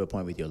will prove a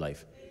point with your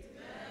life.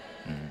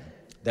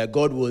 That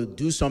God will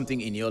do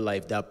something in your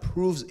life that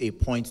proves a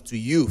point to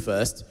you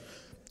first,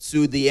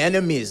 to the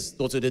enemies,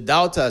 or to the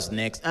doubters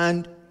next,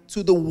 and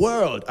to the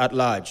world at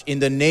large, in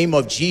the name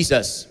of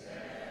Jesus.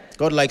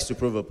 God likes to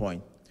prove a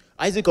point.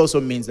 Isaac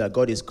also means that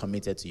God is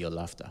committed to your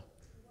laughter.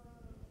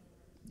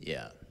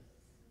 Yeah.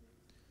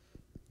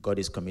 God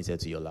is committed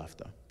to your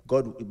laughter.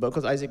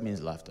 Because Isaac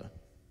means laughter.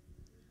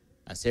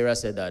 And Sarah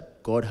said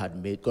that God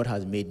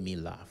has made me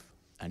laugh,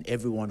 and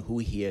everyone who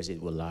hears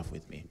it will laugh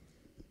with me.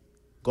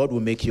 God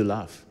will make you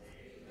laugh.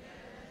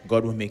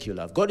 God will make you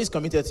laugh. God is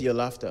committed to your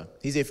laughter.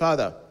 He's a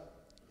father.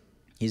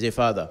 He's a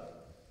father.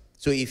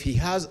 So if he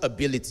has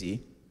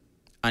ability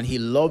and he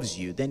loves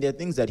you, then there are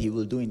things that he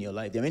will do in your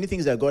life. There are many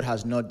things that God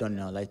has not done in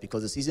our life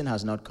because the season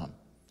has not come.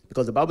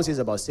 Because the Bible says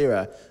about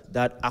Sarah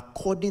that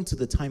according to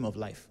the time of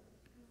life,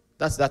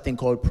 that's that thing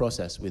called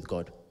process with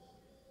God.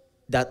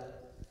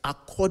 That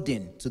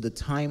according to the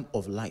time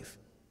of life,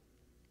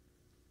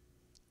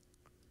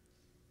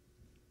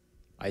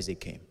 Isaac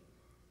came.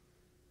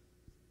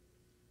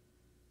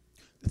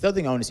 The third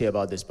thing I want to say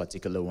about this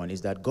particular one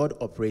is that God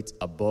operates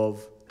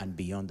above and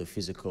beyond the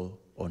physical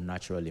or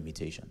natural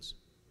limitations.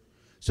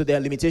 So there are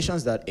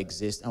limitations that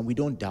exist, and we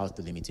don't doubt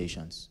the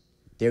limitations.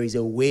 There is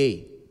a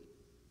way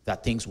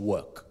that things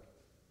work.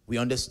 We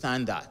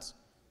understand that.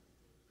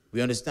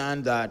 We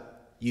understand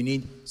that you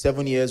need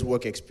 7 years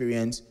work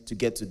experience to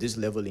get to this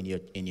level in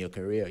your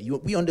career.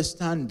 We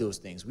understand those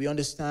things. We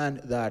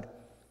understand that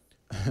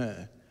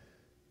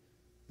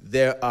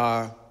there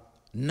are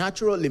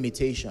natural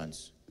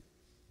limitations,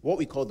 what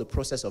we call the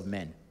process of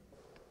men,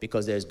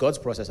 because there's God's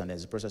process and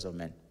there's the process of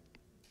men.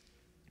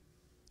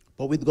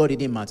 But with God, it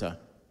didn't matter.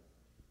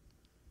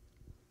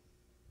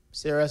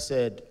 Sarah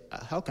said,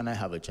 how can I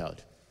have a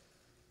child?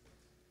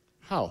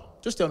 How?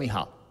 Just tell me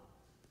how.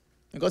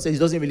 And God says, it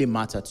doesn't really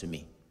matter to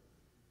me.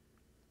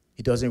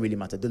 It doesn't really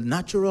matter. The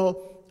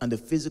natural and the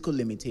physical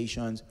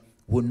limitations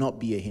will not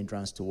be a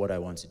hindrance to what I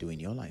want to do in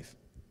your life.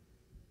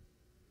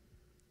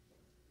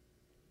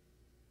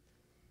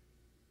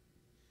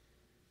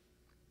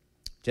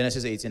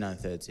 Genesis 18 and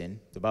 13.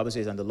 The Bible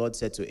says, and the Lord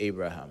said to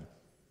Abraham.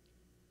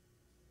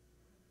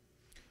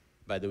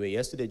 By the way,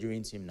 yesterday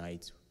during team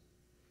night,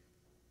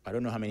 I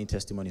don't know how many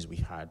testimonies we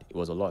had. It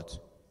was a lot.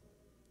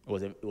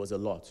 It was a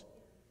lot.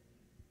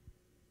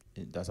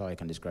 That's how I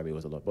can describe it. It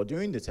was a lot. But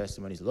during the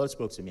testimonies, the Lord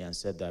spoke to me and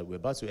said that we're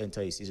about to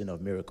enter a season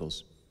of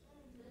miracles.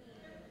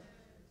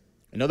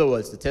 In other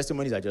words, the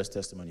testimonies are just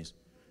testimonies.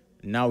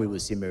 Now we will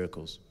see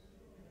miracles.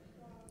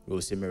 We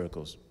will see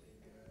miracles.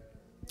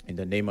 In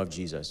the name of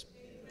Jesus.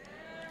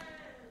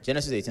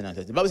 Genesis 18 and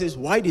 13. The Bible says,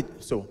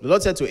 so the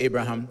Lord said to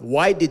Abraham,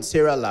 why did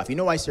Sarah laugh? You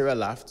know why Sarah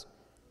laughed?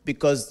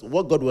 Because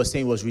what God was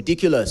saying was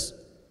ridiculous.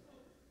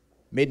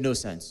 Made no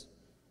sense.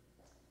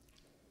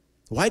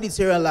 Why did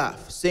Sarah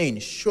laugh? Saying,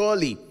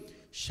 surely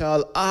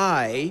shall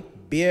I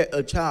bear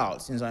a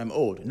child since I am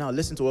old? Now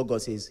listen to what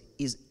God says.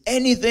 Is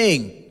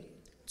anything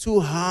too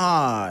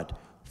hard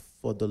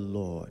for the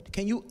Lord?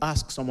 Can you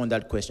ask someone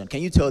that question?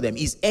 Can you tell them,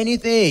 is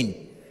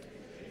anything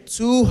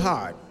too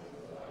hard?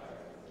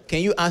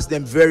 Can you ask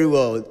them very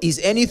well, is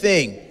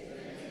anything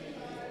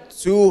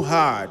too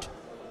hard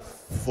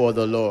for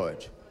the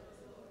Lord?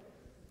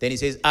 Then he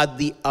says, at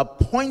the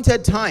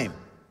appointed time,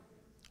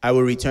 I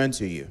will return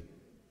to you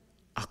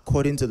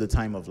according to the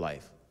time of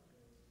life,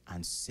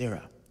 and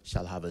Sarah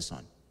shall have a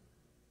son.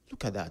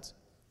 Look at that.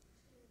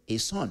 A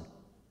son.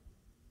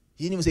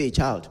 He didn't even say a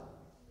child.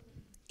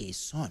 A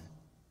son.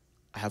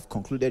 I have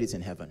concluded it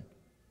in heaven.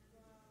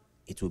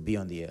 It will be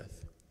on the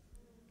earth.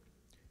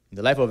 In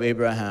the life of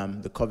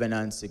Abraham, the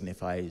covenant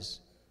signifies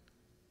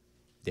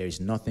there is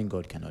nothing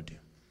God cannot do.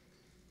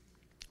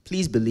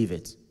 Please believe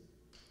it.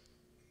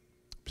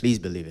 Please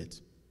believe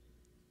it.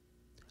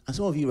 And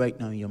some of you right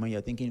now in your mind,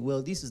 you're thinking,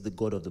 well, this is the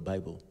God of the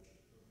Bible.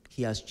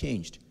 He has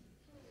changed.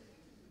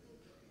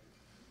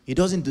 He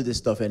doesn't do this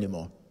stuff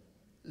anymore.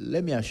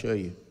 Let me assure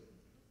you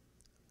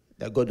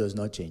that God does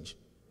not change.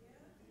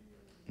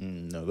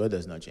 No, God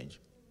does not change.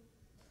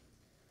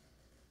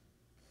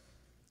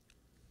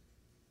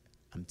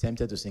 I'm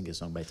tempted to sing a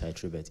song by Ty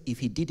Tribbett. If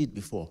he did it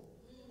before,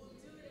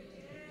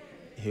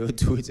 he will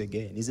do it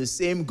again. He's the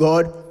same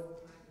God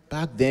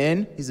back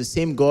then. He's the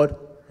same God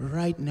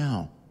right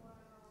now.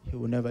 He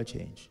will never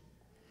change.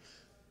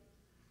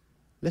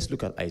 Let's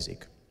look at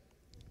Isaac.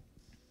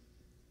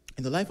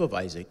 In the life of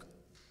Isaac,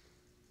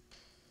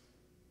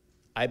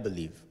 I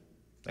believe,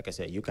 like I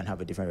said, you can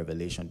have a different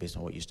revelation based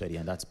on what you study,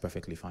 and that's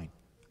perfectly fine.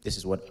 This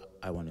is what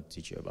I want to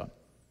teach you about.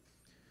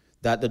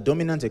 That the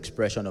dominant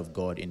expression of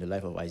God in the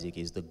life of Isaac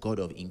is the God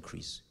of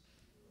increase.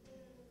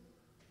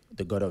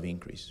 The God of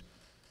increase.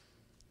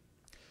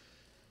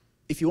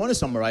 If you want to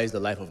summarize the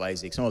life of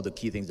Isaac, some of the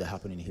key things that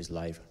happened in his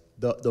life,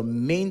 the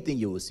main thing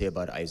you will say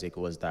about Isaac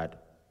was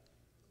that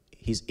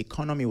his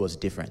economy was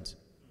different.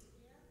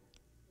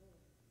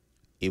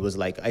 It was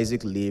like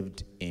Isaac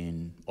lived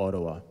in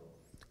Ottawa,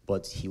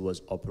 but he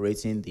was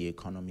operating the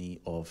economy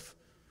of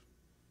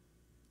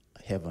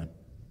heaven.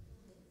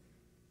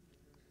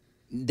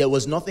 There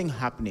was nothing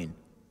happening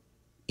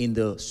in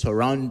the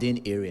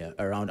surrounding area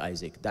around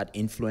Isaac that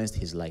influenced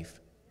his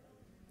life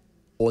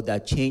or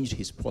that changed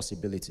his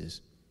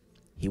possibilities.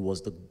 He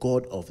was the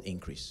God of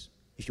increase.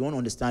 If you want to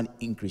understand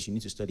increase, you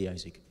need to study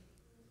Isaac.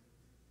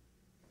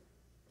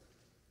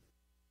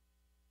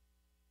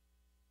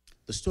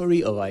 The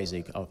story of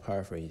Isaac, I'll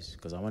paraphrase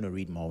because I want to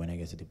read more when I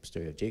get to the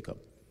story of Jacob,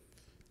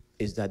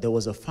 is that there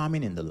was a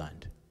famine in the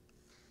land.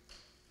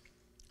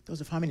 There was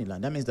a famine in the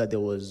land. That means that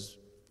there was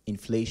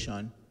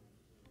inflation,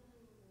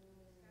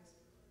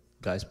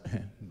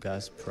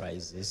 gas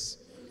prices.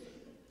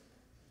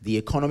 The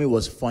economy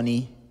was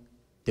funny.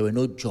 There were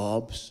no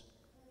jobs.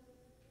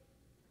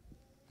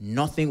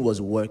 Nothing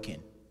was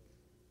working.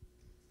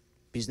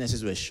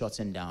 Businesses were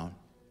shutting down.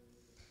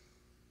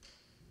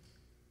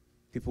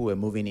 People were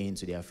moving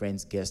into their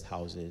friends' guest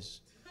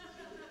houses.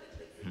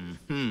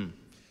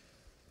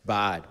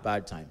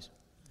 Bad times.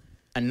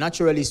 And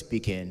naturally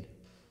speaking,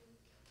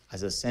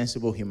 as a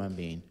sensible human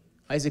being,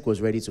 Isaac was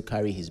ready to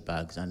carry his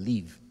bags and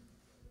leave.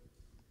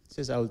 He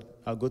says,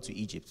 I'll go to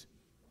Egypt.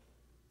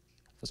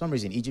 For some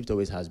reason, Egypt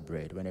always has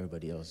bread when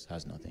everybody else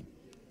has nothing.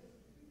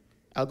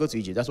 I'll go to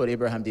Egypt. That's what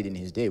Abraham did in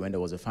his day when there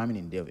was a famine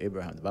in the day of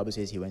Abraham. The Bible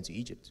says he went to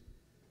Egypt.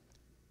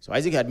 So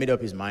Isaac had made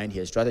up his mind. He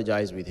had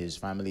strategized with his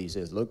family. He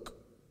says, look,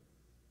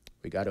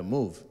 we got to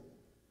move.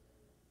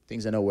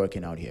 Things are not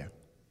working out here.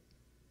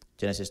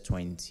 Genesis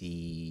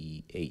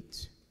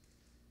 28.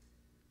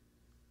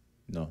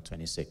 No,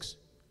 26.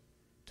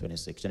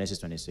 26. Genesis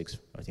 26,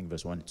 I think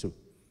verse 1 and 2.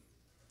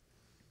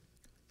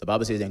 The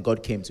Bible says, then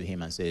God came to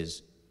him and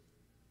says,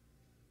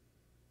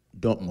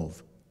 don't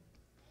move.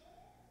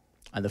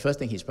 And the first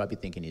thing he's probably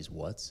thinking is,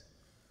 what?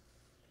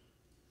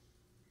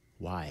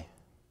 Why?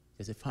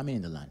 There's a famine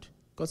in the land.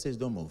 God says,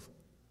 don't move.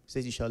 He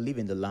says, you shall live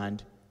in the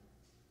land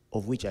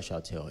of which I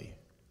shall tell you.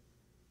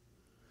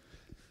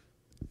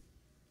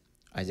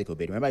 Isaac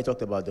obeyed. Remember I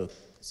talked about the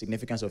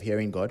significance of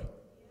hearing God,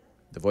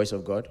 the voice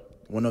of God?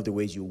 One of the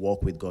ways you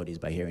walk with God is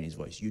by hearing his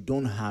voice. You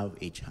don't have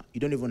you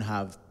don't even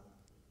have,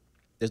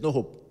 there's no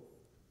hope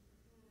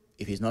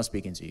if he's not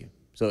speaking to you.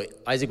 So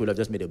Isaac would have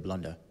just made a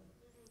blunder.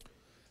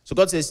 So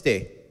God says,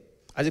 stay.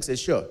 Isaac says,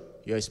 sure,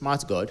 you're a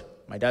smart God.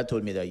 My dad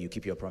told me that you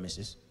keep your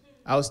promises.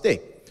 I'll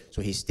stay.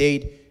 So he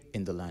stayed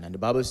in the land. And the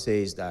Bible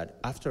says that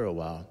after a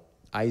while,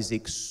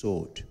 Isaac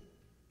sowed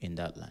in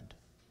that land.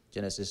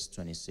 Genesis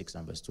 26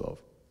 and verse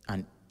 12.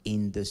 And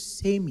in the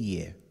same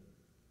year,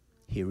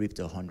 he reaped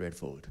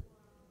 100-fold.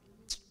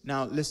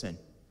 Now, listen.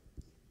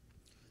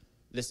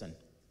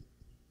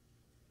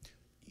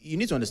 You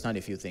need to understand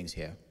a few things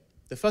here.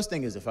 The first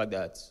thing is the fact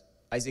that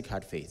Isaac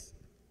had faith.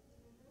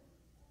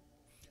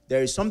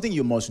 There is something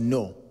you must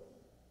know.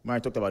 When I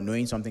talked about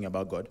knowing something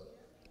about God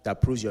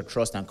that proves your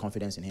trust and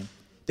confidence in him,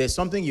 there's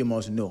something you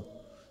must know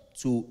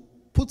to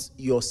put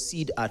your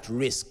seed at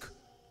risk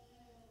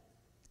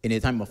in a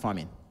time of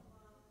famine.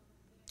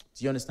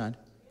 Do you understand?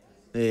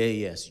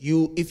 Yes.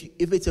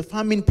 If it's a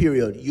famine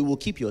period, you will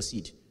keep your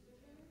seed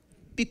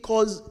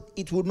because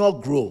it will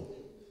not grow.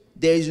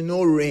 There is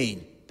no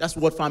rain. That's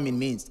what famine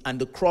means. And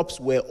the crops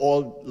were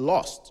all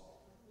lost.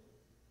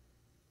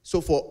 So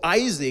for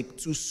Isaac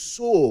to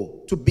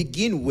sow, to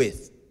begin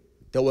with,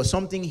 there was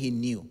something he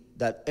knew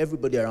that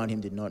everybody around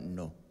him did not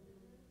know.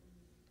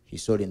 He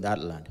sowed in that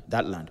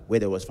land where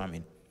there was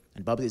famine.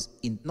 And the Bible says,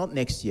 not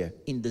next year,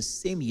 in the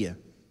same year,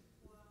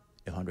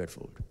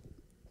 100-fold.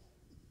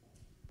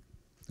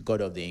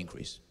 God of the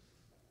increase.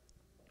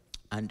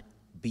 And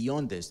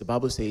beyond this, the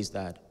Bible says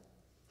that,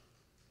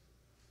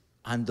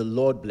 and the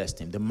Lord blessed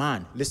him. The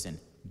man, listen,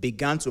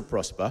 began to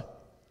prosper.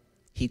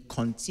 He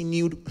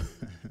continued,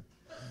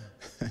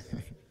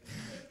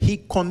 he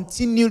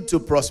continued to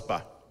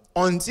prosper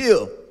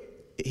until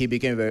he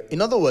became very,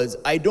 in other words,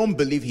 I don't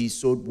believe he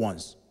sowed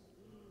once.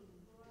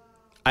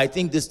 I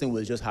think this thing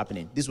was just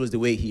happening. This was the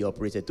way he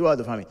operated throughout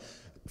the family.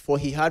 For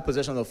he had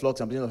possession of flocks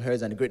and possession of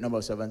herds and a great number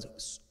of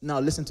servants. Now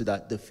listen to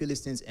that. The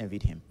Philistines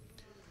envied him.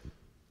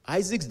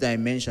 Isaac's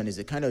dimension is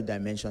the kind of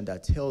dimension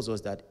that tells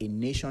us that a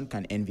nation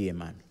can envy a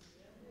man.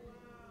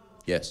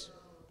 Yes.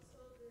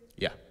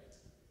 Yeah.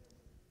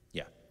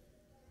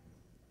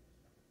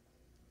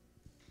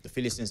 The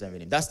Philistines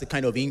envied him. That's the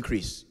kind of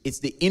increase. It's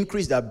the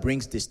increase that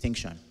brings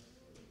distinction.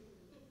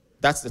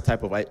 That's the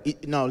type of...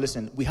 Now,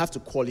 listen, we have to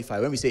qualify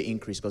when we say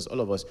increase, because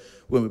all of us,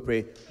 when we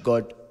pray,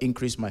 God,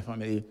 increase my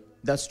family,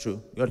 that's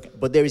true.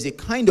 But there is a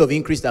kind of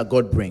increase that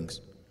God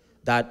brings,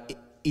 that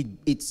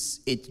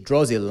it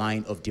draws a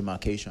line of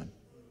demarcation.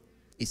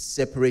 It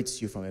separates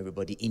you from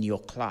everybody in your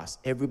class.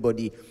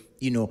 Everybody,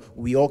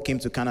 we all came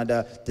to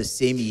Canada the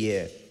same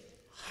year.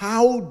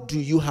 How do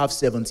you have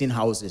 17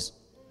 houses?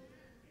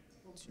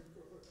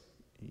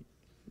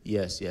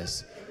 Yes.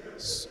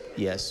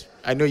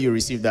 I know you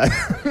received that.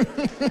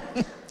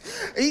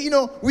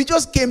 We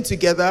just came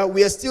together.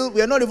 We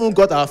are not even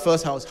got our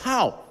first house.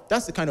 How?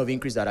 That's the kind of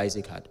increase that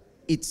Isaac had.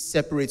 It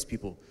separates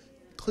people.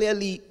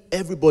 Clearly,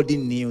 everybody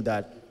knew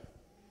that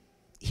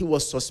he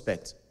was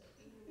suspect.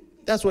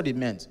 That's what it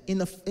meant. In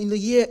the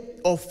year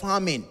of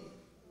famine.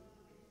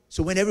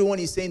 So when everyone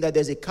is saying that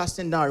there's a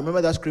casting down,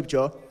 remember that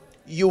scripture?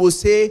 You will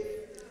say,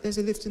 there's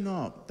a lifting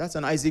up. That's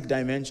an Isaac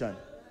dimension.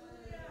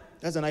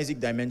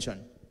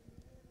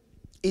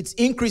 It's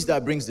increase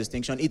that brings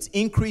distinction. It's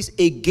increase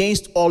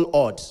against all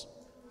odds.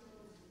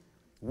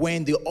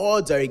 When the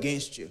odds are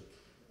against you.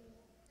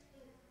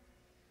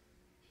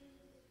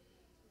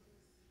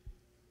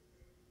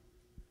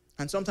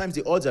 And sometimes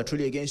the odds are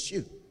truly against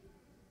you.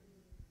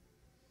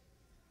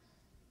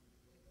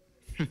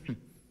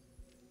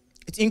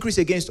 It's increase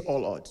against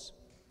all odds.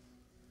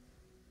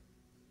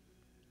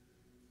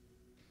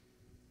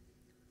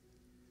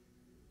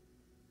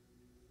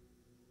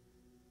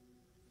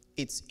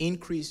 It's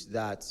increase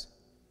that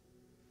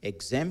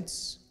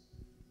exempts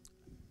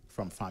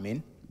from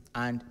famine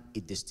and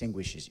it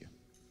distinguishes you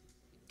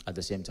at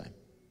the same time.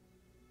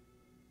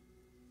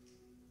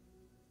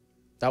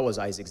 That was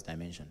Isaac's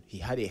dimension. He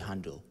had a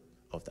handle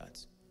of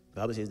that.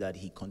 The Bible says that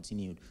he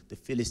continued. The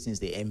Philistines,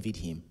 they envied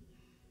him.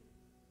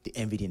 They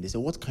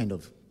said,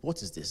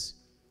 what is this?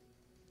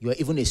 You are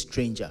even a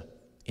stranger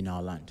in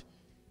our land.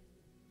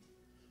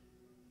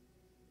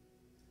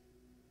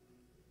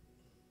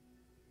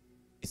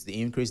 It's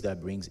the increase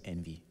that brings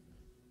envy.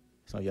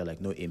 Some of you are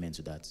like, no amen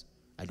to that.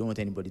 I don't want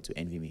anybody to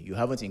envy me. You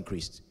haven't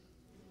increased.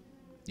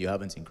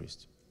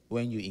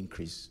 When you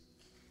increase,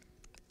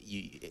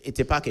 it's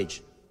a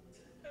package.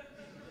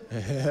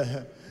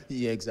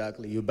 Yeah,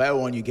 exactly. You buy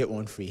one, you get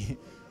one free.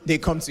 They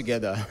come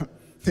together.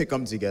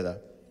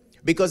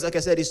 Because like I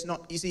said, it's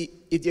not, you see,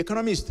 if the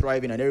economy is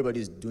thriving and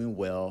everybody's doing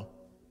well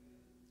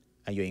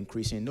and you're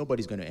increasing,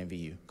 nobody's going to envy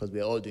you because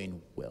we're all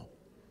doing well.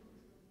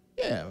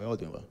 Yeah, we're all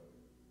doing well.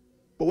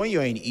 But when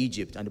you're in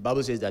Egypt, and the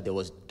Bible says that there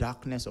was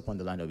darkness upon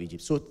the land of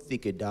Egypt, so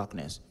thick a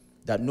darkness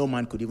that no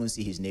man could even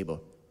see his neighbor.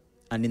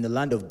 And in the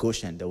land of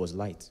Goshen, there was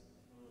light.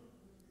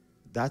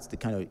 That's the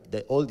kind of,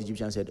 that all the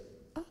Egyptians said,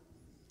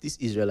 these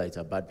Israelites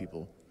are bad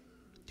people.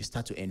 You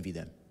start to envy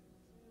them.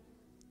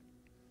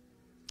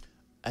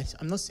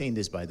 I'm not saying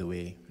this, by the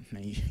way.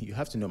 You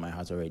have to know my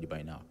heart already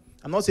by now.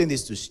 I'm not saying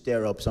this to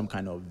stir up some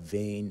kind of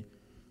vain,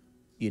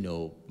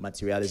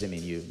 materialism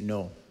in you.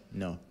 No.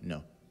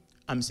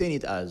 I'm saying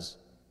it as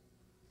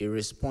a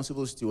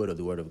responsible steward of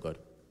the Word of God.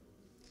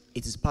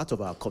 It is part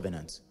of our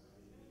covenant.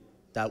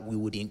 that we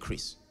would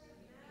increase.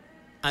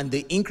 And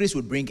the increase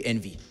would bring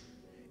envy.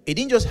 It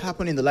didn't just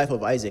happen in the life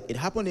of Isaac. It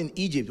happened in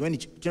Egypt. When the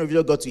children of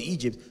Israel got to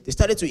Egypt, they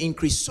started to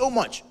increase so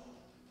much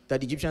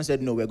that the Egyptians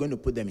said, no, we're going to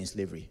put them in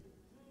slavery.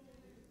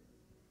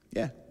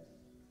 Yeah.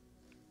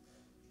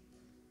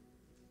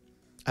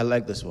 I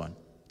like this one.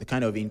 The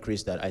kind of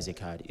increase that Isaac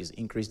had is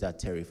increase that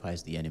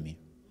terrifies the enemy.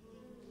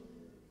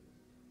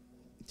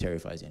 It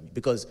terrifies the enemy.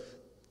 Because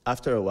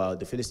after a while,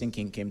 the Philistine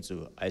king came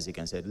to Isaac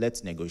and said,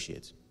 let's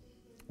negotiate.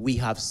 We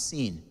have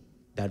seen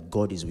that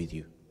God is with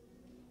you.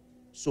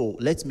 So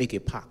let's make a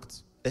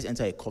pact. Let's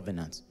enter a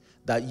covenant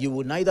that you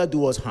will neither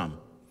do us harm.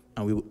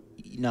 And we will.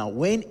 Now,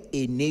 when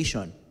a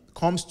nation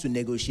comes to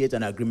negotiate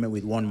an agreement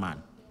with one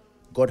man,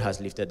 God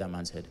has lifted that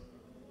man's head.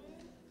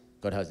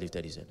 God has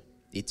lifted his head.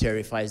 It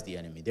terrifies the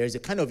enemy. There is a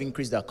kind of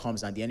increase that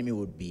comes and the enemy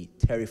would be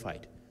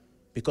terrified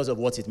because of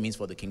what it means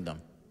for the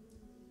kingdom.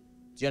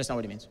 Do you understand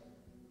what it means?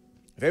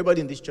 If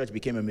everybody in this church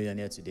became a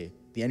millionaire today,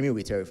 the enemy will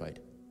be terrified.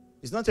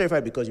 He's not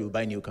terrified because you will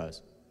buy new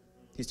cars.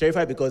 He's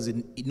terrified because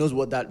he knows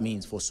what that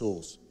means for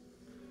souls.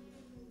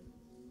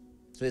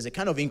 So there's a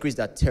kind of increase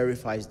that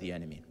terrifies the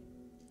enemy.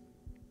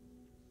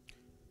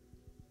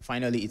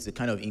 Finally, it's the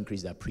kind of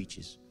increase that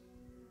preaches.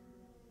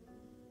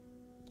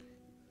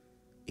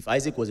 If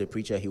Isaac was a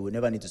preacher, he would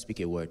never need to speak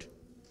a word.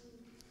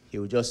 He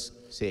would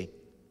just say,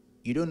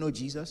 you don't know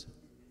Jesus?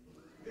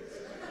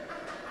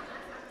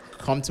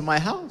 Come to my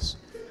house.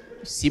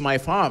 See my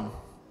farm.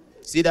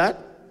 See that?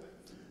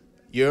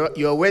 You're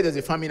aware there's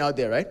a famine out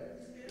there, right?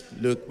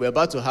 Look, we're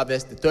about to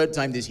harvest the 3rd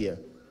time this year.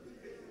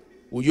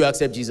 Would you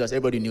accept Jesus?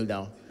 Everybody kneel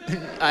down.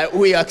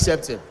 We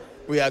accept him.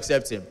 We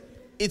accept him.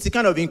 It's the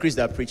kind of increase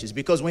that preaches.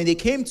 Because when they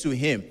came to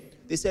him,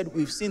 they said,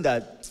 we've seen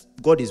that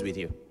God is with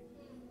you.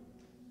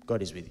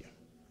 God is with you.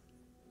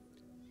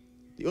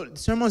 The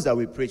sermons that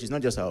we preach is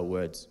not just our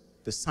words.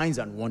 The signs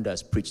and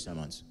wonders preach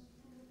sermons.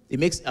 It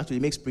makes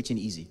preaching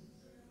easy.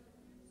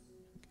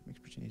 It makes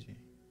preaching easy.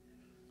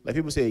 Like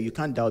people say, you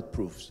can't doubt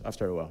proofs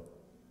after a while.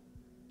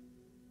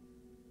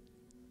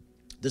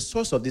 The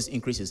source of this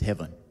increase is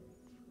heaven.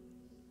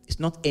 It's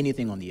not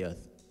anything on the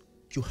earth.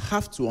 You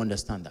have to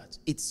understand that.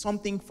 It's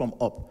something from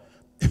up.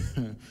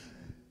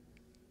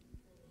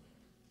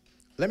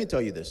 Let me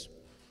tell you this.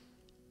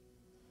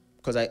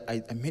 Because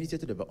I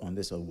meditated on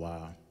this a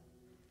while.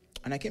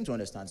 And I came to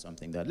understand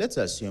something that let's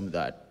assume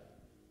that,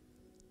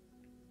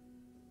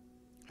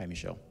 hi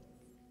Michelle,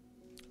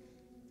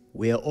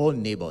 we are all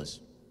neighbors.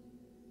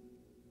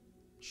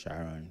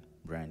 Sharon,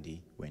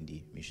 Brandy,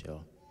 Wendy,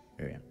 Michelle,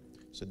 Miriam.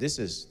 So this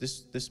is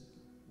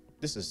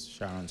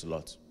Sharon's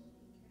lot.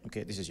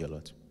 Okay, this is your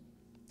lot.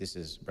 This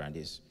is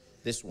Brandy's.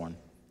 This one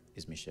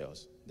is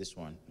Michelle's.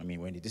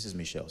 Wendy, this is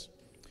Michelle's.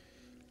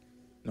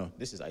 No,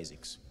 this is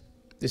Isaac's.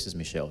 This is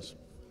Michelle's.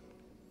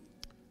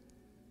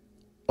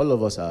 All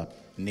of us are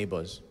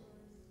neighbors.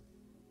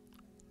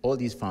 All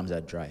these farms are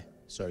dry.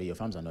 Sorry, your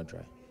farms are not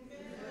dry.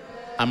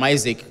 I'm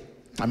Isaac.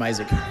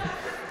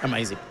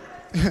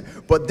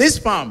 But this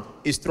farm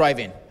is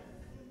thriving.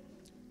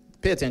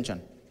 Pay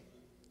attention.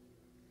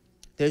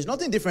 There's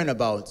nothing different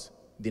about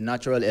the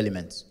natural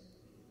elements.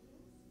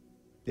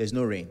 There's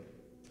no rain.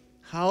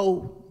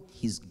 How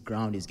his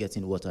ground is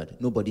getting watered,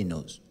 nobody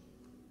knows.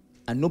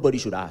 And nobody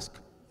should ask.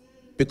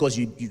 Because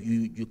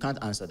you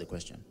can't answer the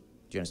question.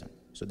 Do you understand?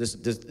 So this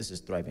is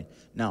thriving.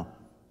 Now,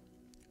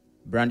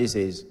 Brandy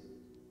says,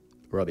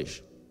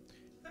 rubbish.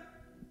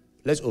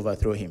 Let's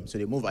overthrow him. So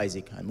they move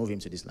Isaac and move him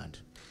to this land.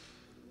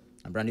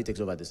 And Brandy takes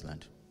over this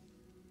land.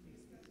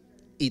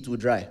 It will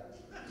dry.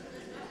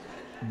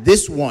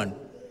 This one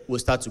will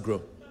start to grow.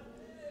 Do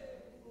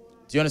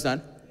you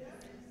understand?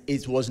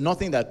 It was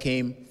nothing that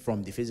came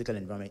from the physical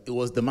environment. It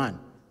was the man.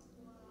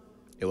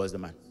 It was the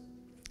man.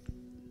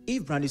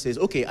 If Brandy says,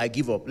 okay, I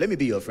give up. Let me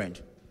be your friend.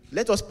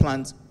 Let us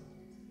plant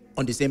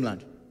on the same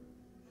land.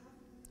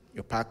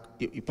 You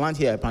plant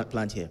here, I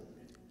plant here.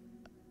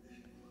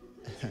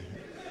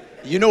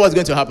 You know what's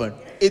going to happen.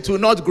 It will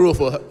not grow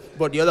for her,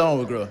 but the other one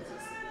will grow.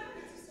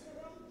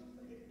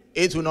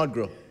 It will not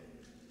grow.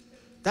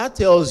 That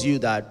tells you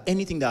that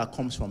anything that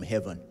comes from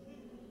heaven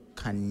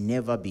can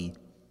never be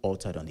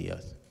altered on the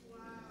earth.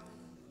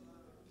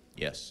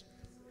 Yes.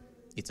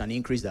 It's an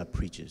increase that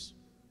preaches.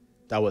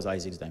 That was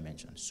Isaac's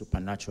dimension.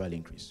 Supernatural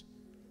increase.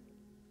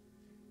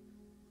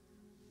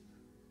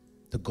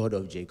 The God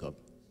of Jacob.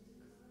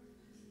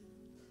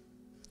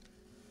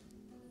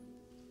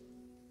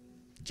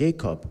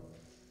 Jacob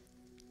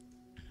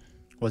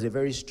was a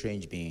very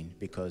strange being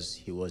because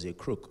he was a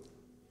crook.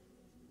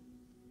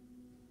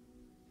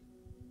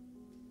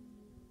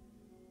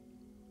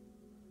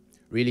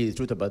 Really, the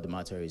truth about the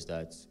matter is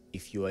that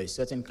if you are a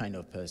certain kind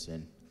of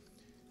person,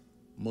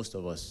 most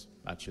of us,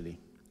 actually,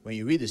 when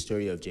you read the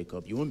story of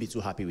Jacob, you won't be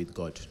too happy with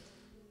God.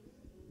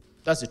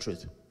 That's the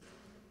truth.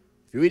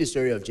 If you read the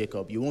story of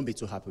Jacob, you won't be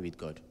too happy with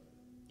God.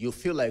 You'll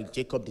feel like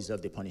Jacob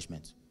deserved the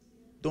punishment.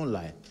 Don't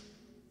lie.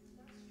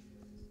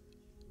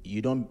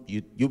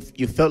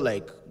 You felt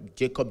like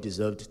Jacob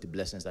deserved the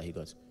blessings that he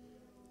got.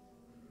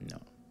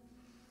 No.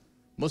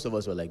 Most of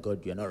us were like,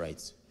 God, you're not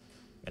right.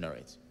 You're not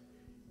right.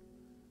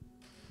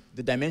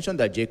 The dimension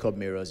that Jacob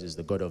mirrors is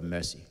the God of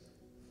mercy.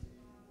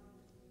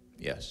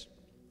 Yes.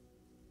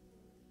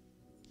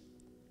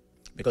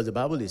 Because the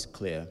Bible is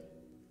clear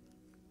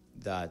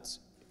that,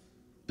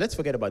 let's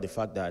forget about the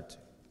fact that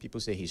people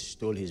say he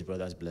stole his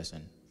brother's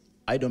blessing.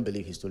 I don't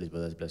believe he stole his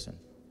brother's blessing.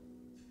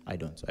 I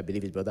don't. I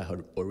believe his brother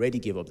had already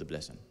gave up the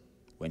blessing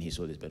when he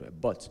sold his brother.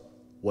 But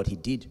what he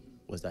did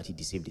was that he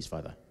deceived his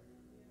father.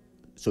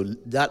 So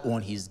that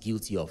one he's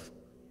guilty of.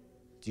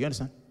 Do you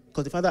understand?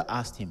 Because the father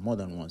asked him more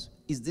than once,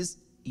 is this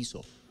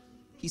Esau?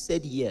 He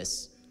said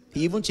yes.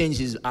 He even changed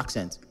his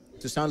accent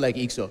to sound like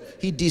Esau.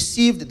 He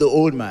deceived the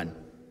old man,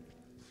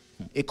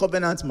 a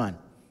covenant man.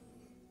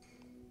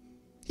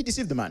 He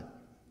deceived the man.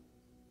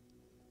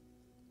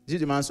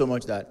 Deceived the man so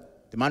much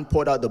that the man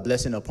poured out the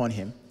blessing upon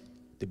him,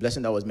 the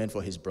blessing that was meant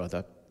for his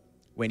brother.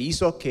 When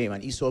Esau came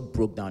and Esau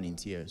broke down in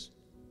tears,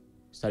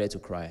 started to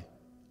cry,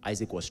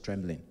 Isaac was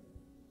trembling.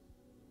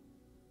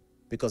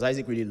 Because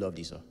Isaac really loved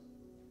Esau,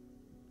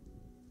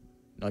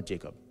 not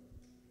Jacob.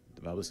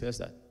 The Bible says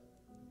that.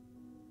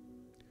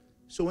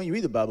 So when you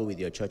read the Bible with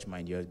your church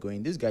mind, you're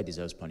going, this guy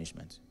deserves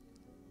punishment.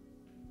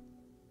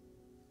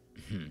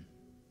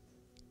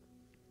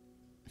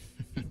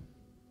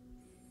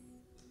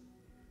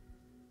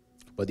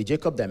 But the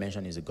Jacob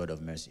dimension is a God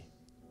of mercy.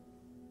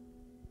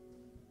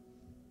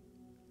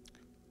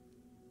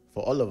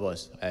 For all of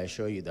us, I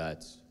assure you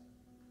that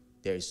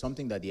there is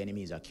something that the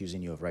enemy is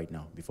accusing you of right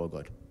now before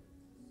God.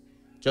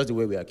 Just the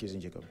way we're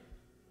accusing Jacob.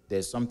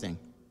 There's something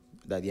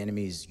that the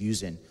enemy is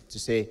using to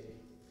say,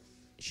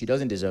 she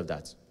doesn't deserve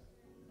that.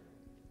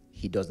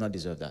 He does not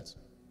deserve that.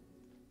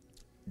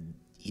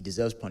 He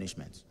deserves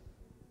punishment.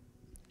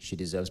 She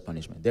deserves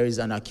punishment. There is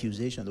an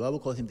accusation. The Bible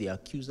calls him the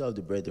accuser of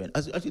the brethren.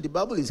 Actually, the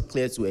Bible is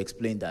clear to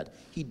explain that.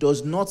 He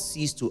does not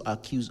cease to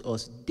accuse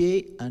us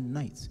day and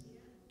night.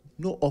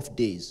 No off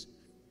days.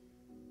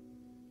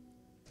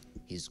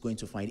 He's going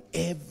to find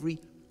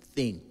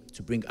everything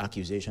to bring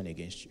accusation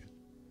against you.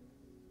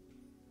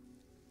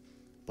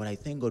 But I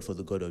thank God for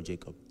the God of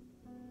Jacob.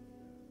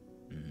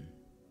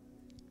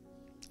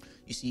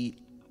 You see,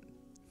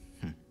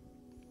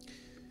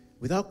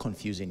 without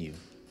confusing you,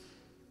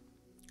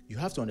 you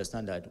have to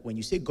understand that when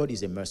you say God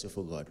is a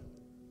merciful God,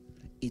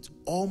 it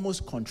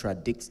almost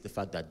contradicts the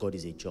fact that God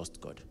is a just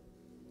God.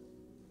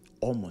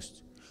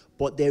 Almost.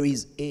 But there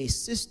is a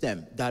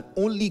system that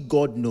only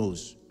God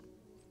knows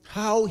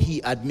how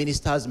he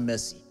administers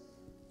mercy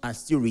and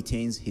still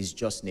retains his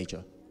just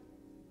nature.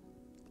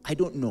 I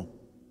don't know.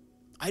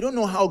 I don't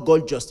know how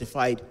God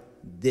justified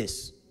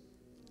this.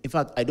 In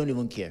fact, I don't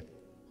even care.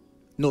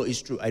 No,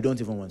 it's true. I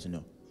don't even want to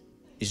know.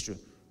 It's true.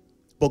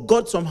 But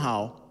God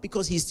somehow,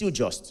 because he's still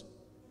just,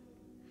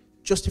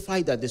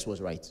 justified that this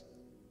was right.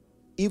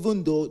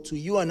 Even though to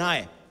you and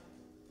I,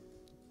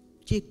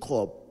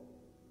 Jacob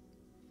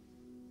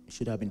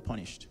should have been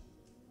punished.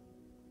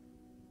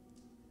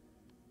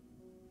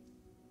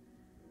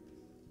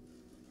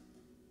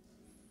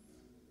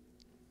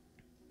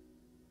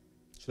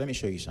 So let me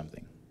show you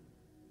something.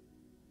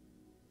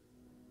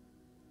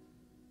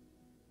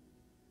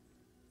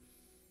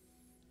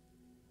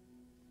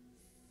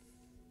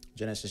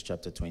 Genesis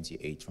chapter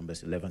 28 from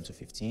verse 11 to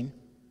 15.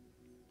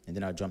 And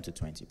then I'll jump to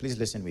 20. Please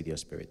listen with your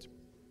spirit.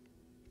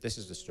 This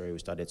is the story we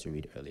started to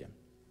read earlier.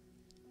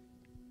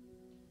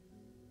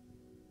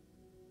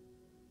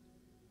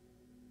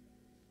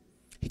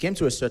 He came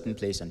to a certain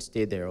place and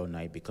stayed there all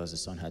night because the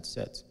sun had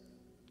set.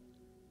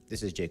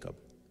 This is Jacob.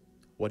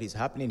 What is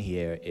happening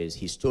here is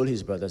he stole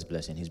his brother's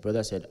blessing. His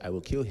brother said, I will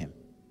kill him.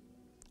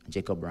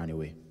 Jacob ran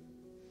away.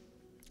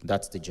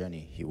 That's the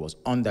journey. He was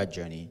on that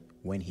journey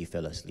when he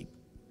fell asleep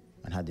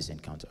and had this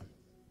encounter.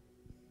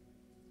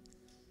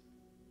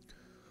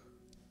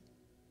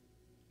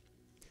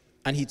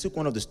 And he took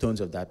one of the stones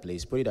of that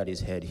place, put it at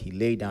his head. He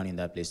lay down in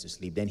that place to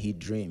sleep. Then he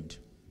dreamed.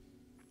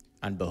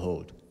 And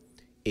behold,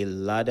 a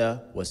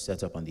ladder was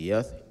set up on the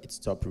earth. Its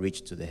top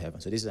reached to the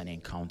heaven. So this is an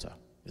encounter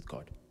with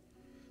God.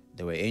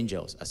 There were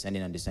angels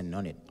ascending and descending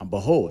on it. And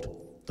behold,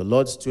 the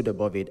Lord stood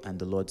above it, and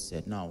the Lord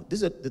said, now,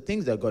 these are the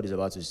things that God is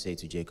about to say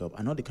to Jacob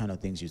are not the kind of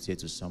things you say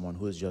to someone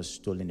who has just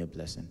stolen a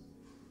blessing. Do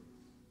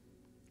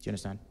you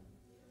understand?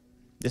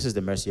 This is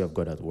the mercy of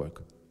God at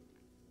work.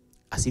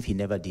 As if he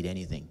never did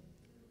anything.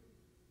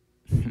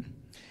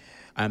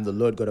 I am the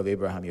Lord God of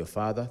Abraham, your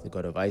father, the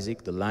God of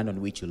Isaac. The land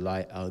on which you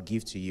lie, I'll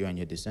give to you and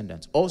your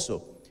descendants.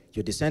 Also,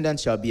 your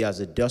descendants shall be as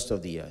the dust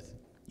of the earth.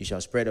 You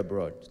shall spread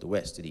abroad to the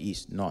west, to the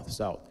east, north,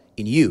 south.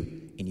 In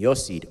you, in your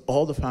seed,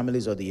 all the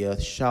families of the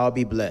earth shall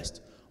be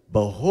blessed.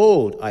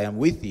 Behold, I am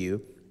with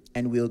you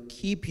and will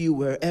keep you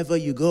wherever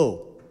you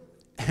go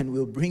and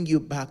will bring you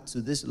back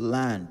to this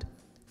land,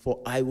 for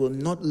I will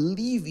not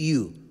leave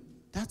you.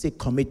 That's a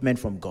commitment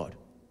from God.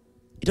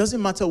 It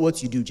doesn't matter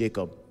what you do,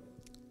 Jacob.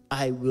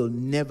 I will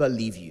never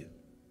leave you.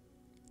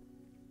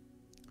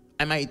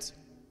 I might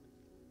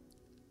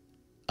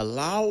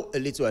allow a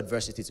little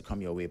adversity to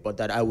come your way, but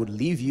that I would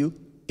leave you,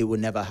 it will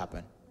never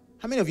happen.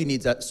 How many of you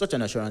need that, such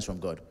an assurance from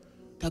God?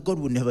 That God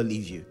will never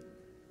leave you.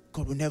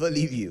 God will never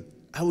leave you.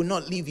 I will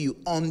not leave you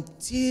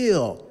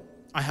until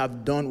I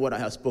have done what I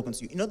have spoken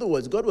to you. In other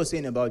words, God was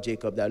saying about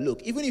Jacob that,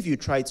 look, even if you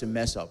try to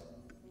mess up,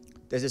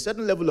 there's a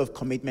certain level of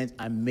commitment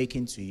I'm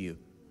making to you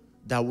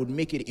that would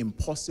make it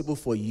impossible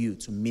for you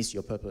to miss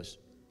your purpose.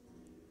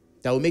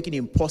 That will make it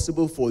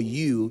impossible for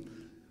you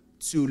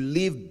to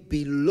live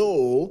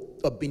below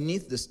or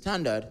beneath the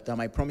standard that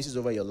my promises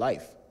over your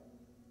life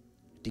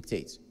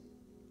dictates.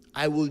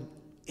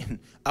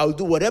 I'll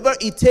do whatever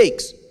it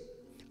takes.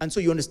 And so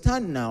you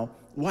understand now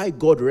why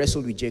God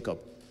wrestled with Jacob.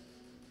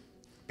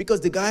 Because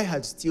the guy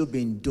had still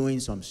been doing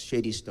some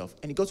shady stuff.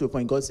 And it got to a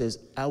point, God says,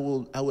 I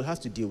will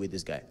have to deal with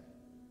this guy.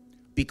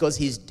 Because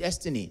his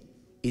destiny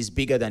is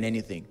bigger than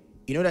anything.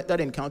 You know that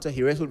encounter,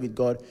 he wrestled with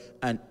God,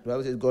 and the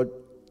Bible says God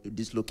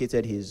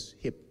dislocated his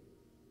hip.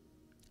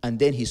 And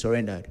then he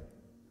surrendered.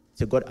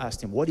 So God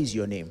asked him, what is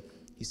your name?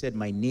 He said,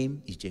 my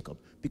name is Jacob.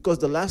 Because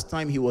the last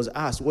time he was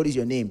asked, what is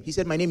your name? He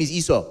said, my name is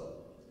Esau.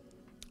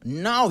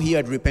 Now he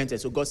had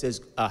repented. So God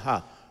says,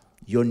 aha,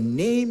 your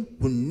name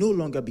will no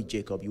longer be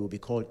Jacob. You will be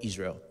called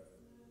Israel.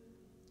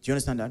 Do you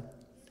understand that?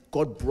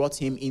 God brought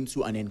him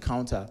into an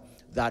encounter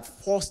that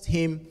forced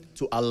him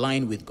to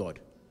align with God.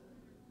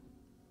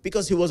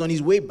 Because he was on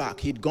his way back.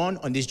 He'd gone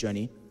on this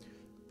journey.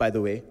 By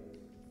the way,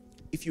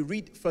 if you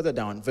read further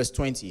down, verse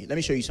 20, let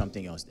me show you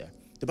something else there.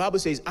 The Bible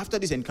says, after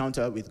this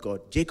encounter with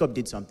God, Jacob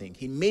did something.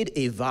 He made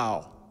a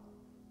vow.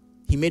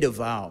 He made a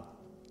vow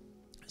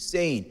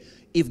saying,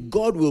 if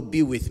God will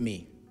be with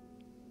me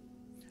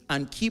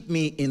and keep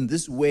me in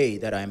this way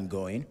that I'm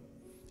going,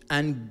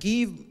 and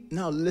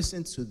now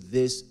listen to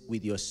this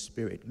with your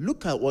spirit.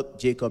 Look at what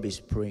Jacob is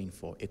praying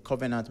for, a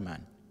covenant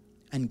man.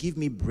 And give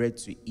me bread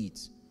to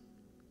eat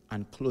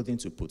and clothing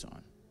to put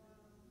on,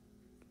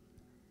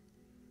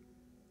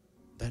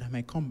 that I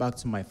might come back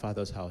to my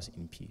father's house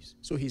in peace.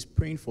 So he's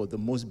praying for the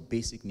most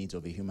basic needs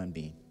of a human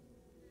being: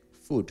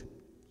 food,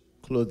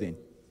 clothing,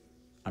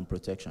 and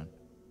protection.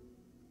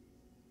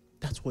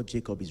 That's what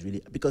Jacob is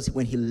really, because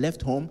when he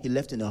left home, he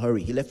left in a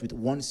hurry. He left with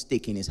one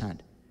stake in his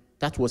hand.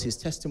 That was his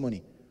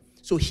testimony.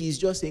 So he's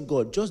just saying,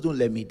 God, just don't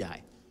let me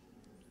die.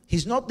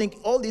 He's not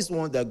thinking, all these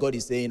ones that God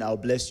is saying, I'll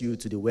bless you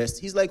to the west.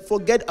 He's like,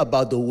 forget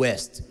about the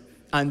west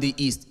and the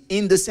east.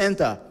 In the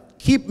center,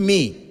 keep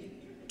me.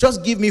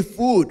 Just give me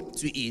food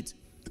to eat,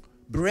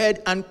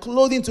 bread and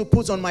clothing to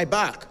put on my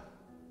back.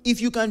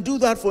 If you can do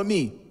that for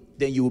me,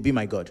 then you will be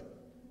my God.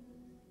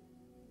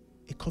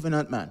 A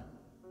covenant man.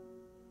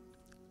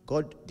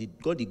 God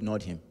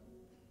ignored him.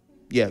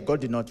 Yeah, God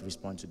did not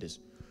respond to this.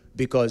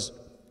 Because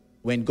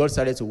when God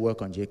started to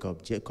work on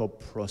Jacob, Jacob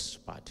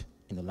prospered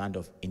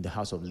in the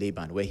house of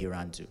Laban, where he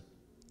ran to.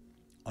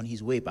 On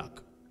his way back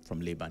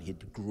from Laban,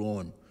 he'd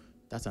grown.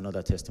 That's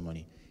another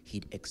testimony.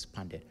 He'd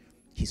expanded.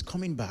 He's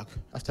coming back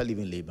after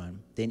leaving Laban.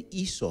 Then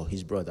Esau,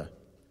 his brother,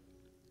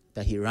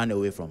 that he ran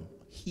away from,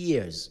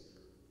 hears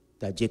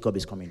that Jacob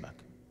is coming back.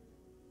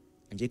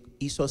 And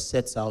Esau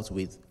sets out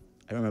with,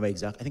 I don't remember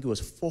exactly, I think it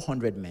was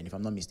 400 men, if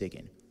I'm not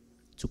mistaken,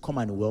 to come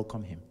and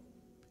welcome him.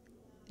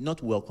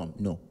 Not welcome,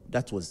 no,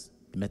 that was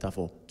the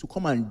metaphor. To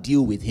come and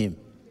deal with him.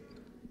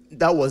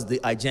 That was the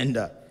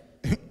agenda.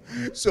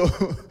 So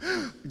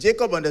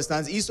Jacob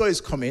understands Esau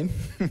is coming.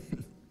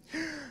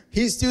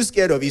 He's still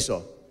scared of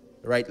Esau,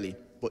 rightly.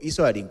 But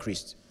Esau had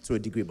increased to a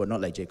degree, but not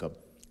like Jacob.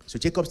 So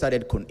Jacob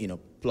started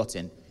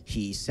plotting.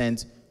 He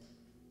sent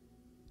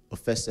a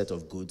first set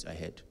of goods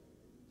ahead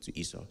to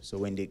Esau. So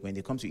when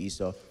they come to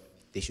Esau,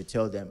 they should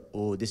tell them,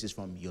 oh, this is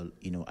from your,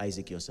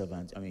 Isaac, your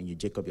servant.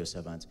 Jacob, your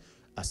servant.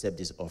 Accept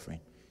this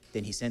offering.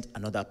 Then he sent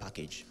another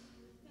package.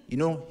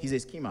 He's a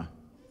schemer.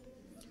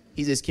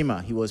 He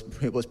was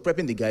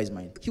prepping the guy's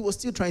mind. He was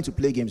still trying to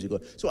play games with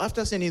God. So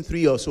after sending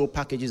 3 or so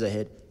packages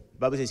ahead, the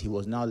Bible says he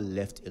was now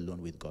left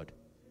alone with God.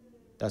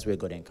 That's where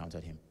God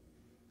encountered him.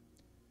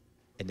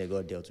 And then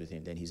God dealt with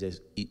him. Then he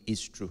says,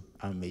 it's true.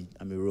 I'm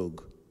a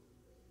rogue.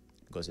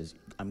 God says,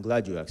 I'm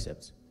glad you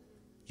accept.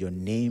 Your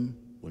name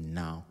will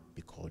now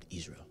be called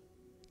Israel.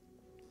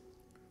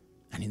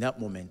 And in that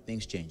moment,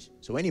 things changed.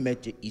 So when he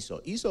met Esau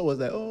was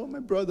like, oh, my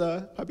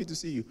brother, happy to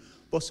see you.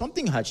 But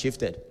something had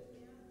shifted.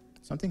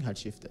 Something had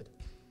shifted.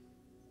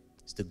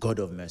 It's the God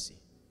of mercy.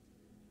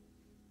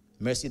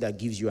 Mercy that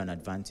gives you an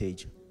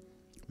advantage.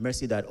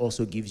 Mercy that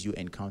also gives you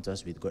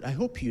encounters with God. I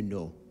hope you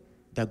know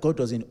that God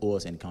doesn't owe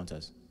us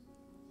encounters.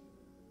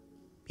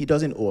 He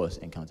doesn't owe us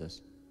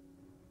encounters.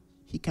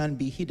 He can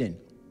be hidden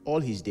all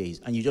his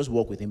days, and you just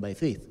walk with him by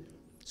faith.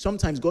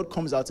 Sometimes God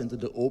comes out into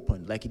the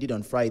open, like he did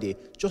on Friday,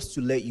 just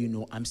to let you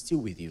know, I'm still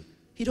with you.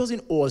 He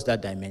doesn't owe us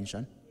that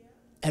dimension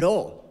at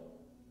all.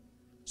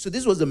 So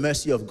this was the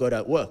mercy of God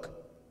at work.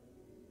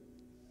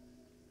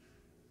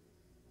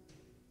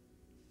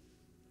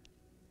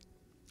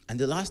 And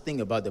the last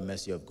thing about the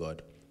mercy of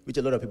God, which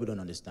a lot of people don't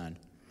understand,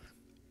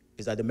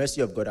 is that the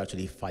mercy of God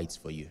actually fights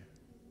for you.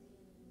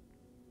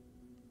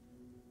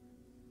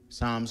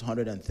 Psalms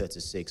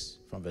 136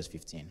 from verse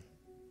 15.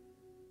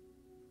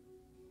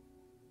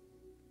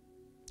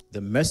 The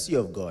mercy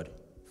of God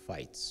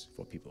fights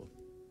for people.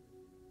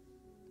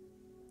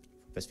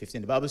 Verse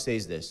 15, the Bible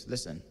says this.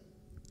 Listen.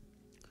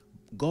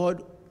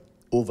 God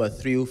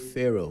overthrew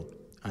Pharaoh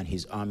and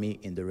his army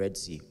in the Red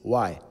Sea.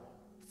 Why?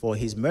 for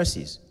his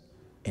mercies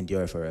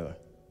endure forever.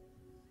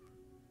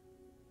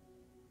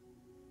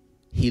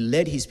 He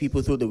led his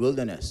people through the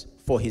wilderness,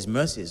 for his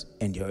mercies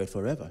endure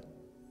forever.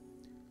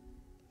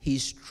 He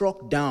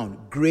struck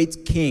down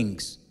great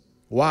kings.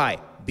 Why?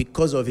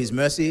 Because of his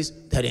mercies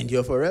that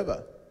endure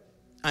forever.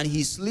 And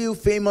he slew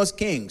famous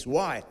kings.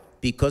 Why?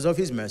 Because of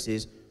his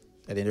mercies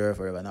that endure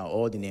forever. Now,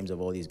 all the names of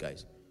all these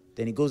guys.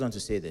 Then he goes on to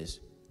say this.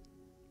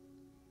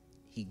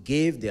 He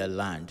gave their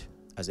land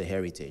as a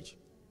heritage.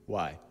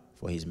 Why?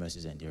 For his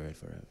mercies endure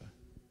forever.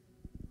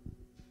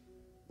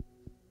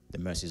 The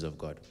mercies of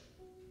God.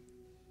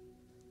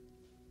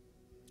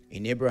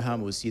 In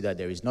Abraham, we'll see that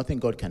there is nothing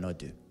God cannot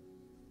do.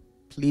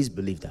 Please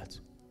believe that.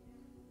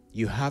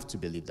 You have to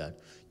believe that.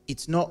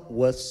 It's not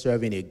worth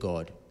serving a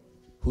God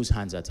whose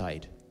hands are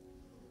tied.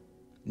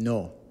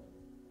 No.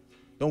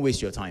 Don't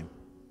waste your time.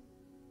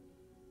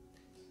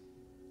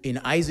 In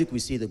Isaac, we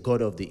see the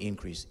God of the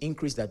increase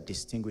that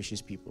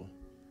distinguishes people.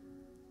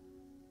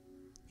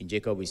 In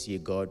Jacob, we see a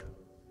God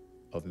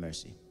of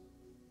mercy.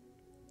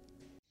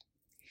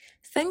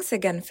 Thanks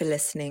again for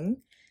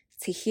listening.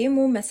 To hear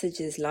more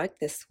messages like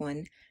this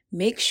one,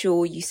 make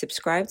sure you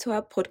subscribe to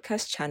our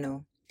podcast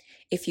channel.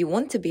 If you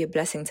want to be a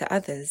blessing to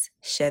others,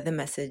 share the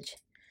message.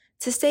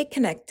 To stay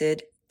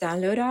connected,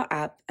 download our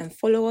app and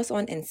follow us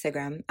on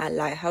Instagram at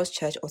Lighthouse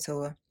Church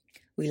Ottawa.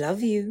 We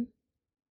love you.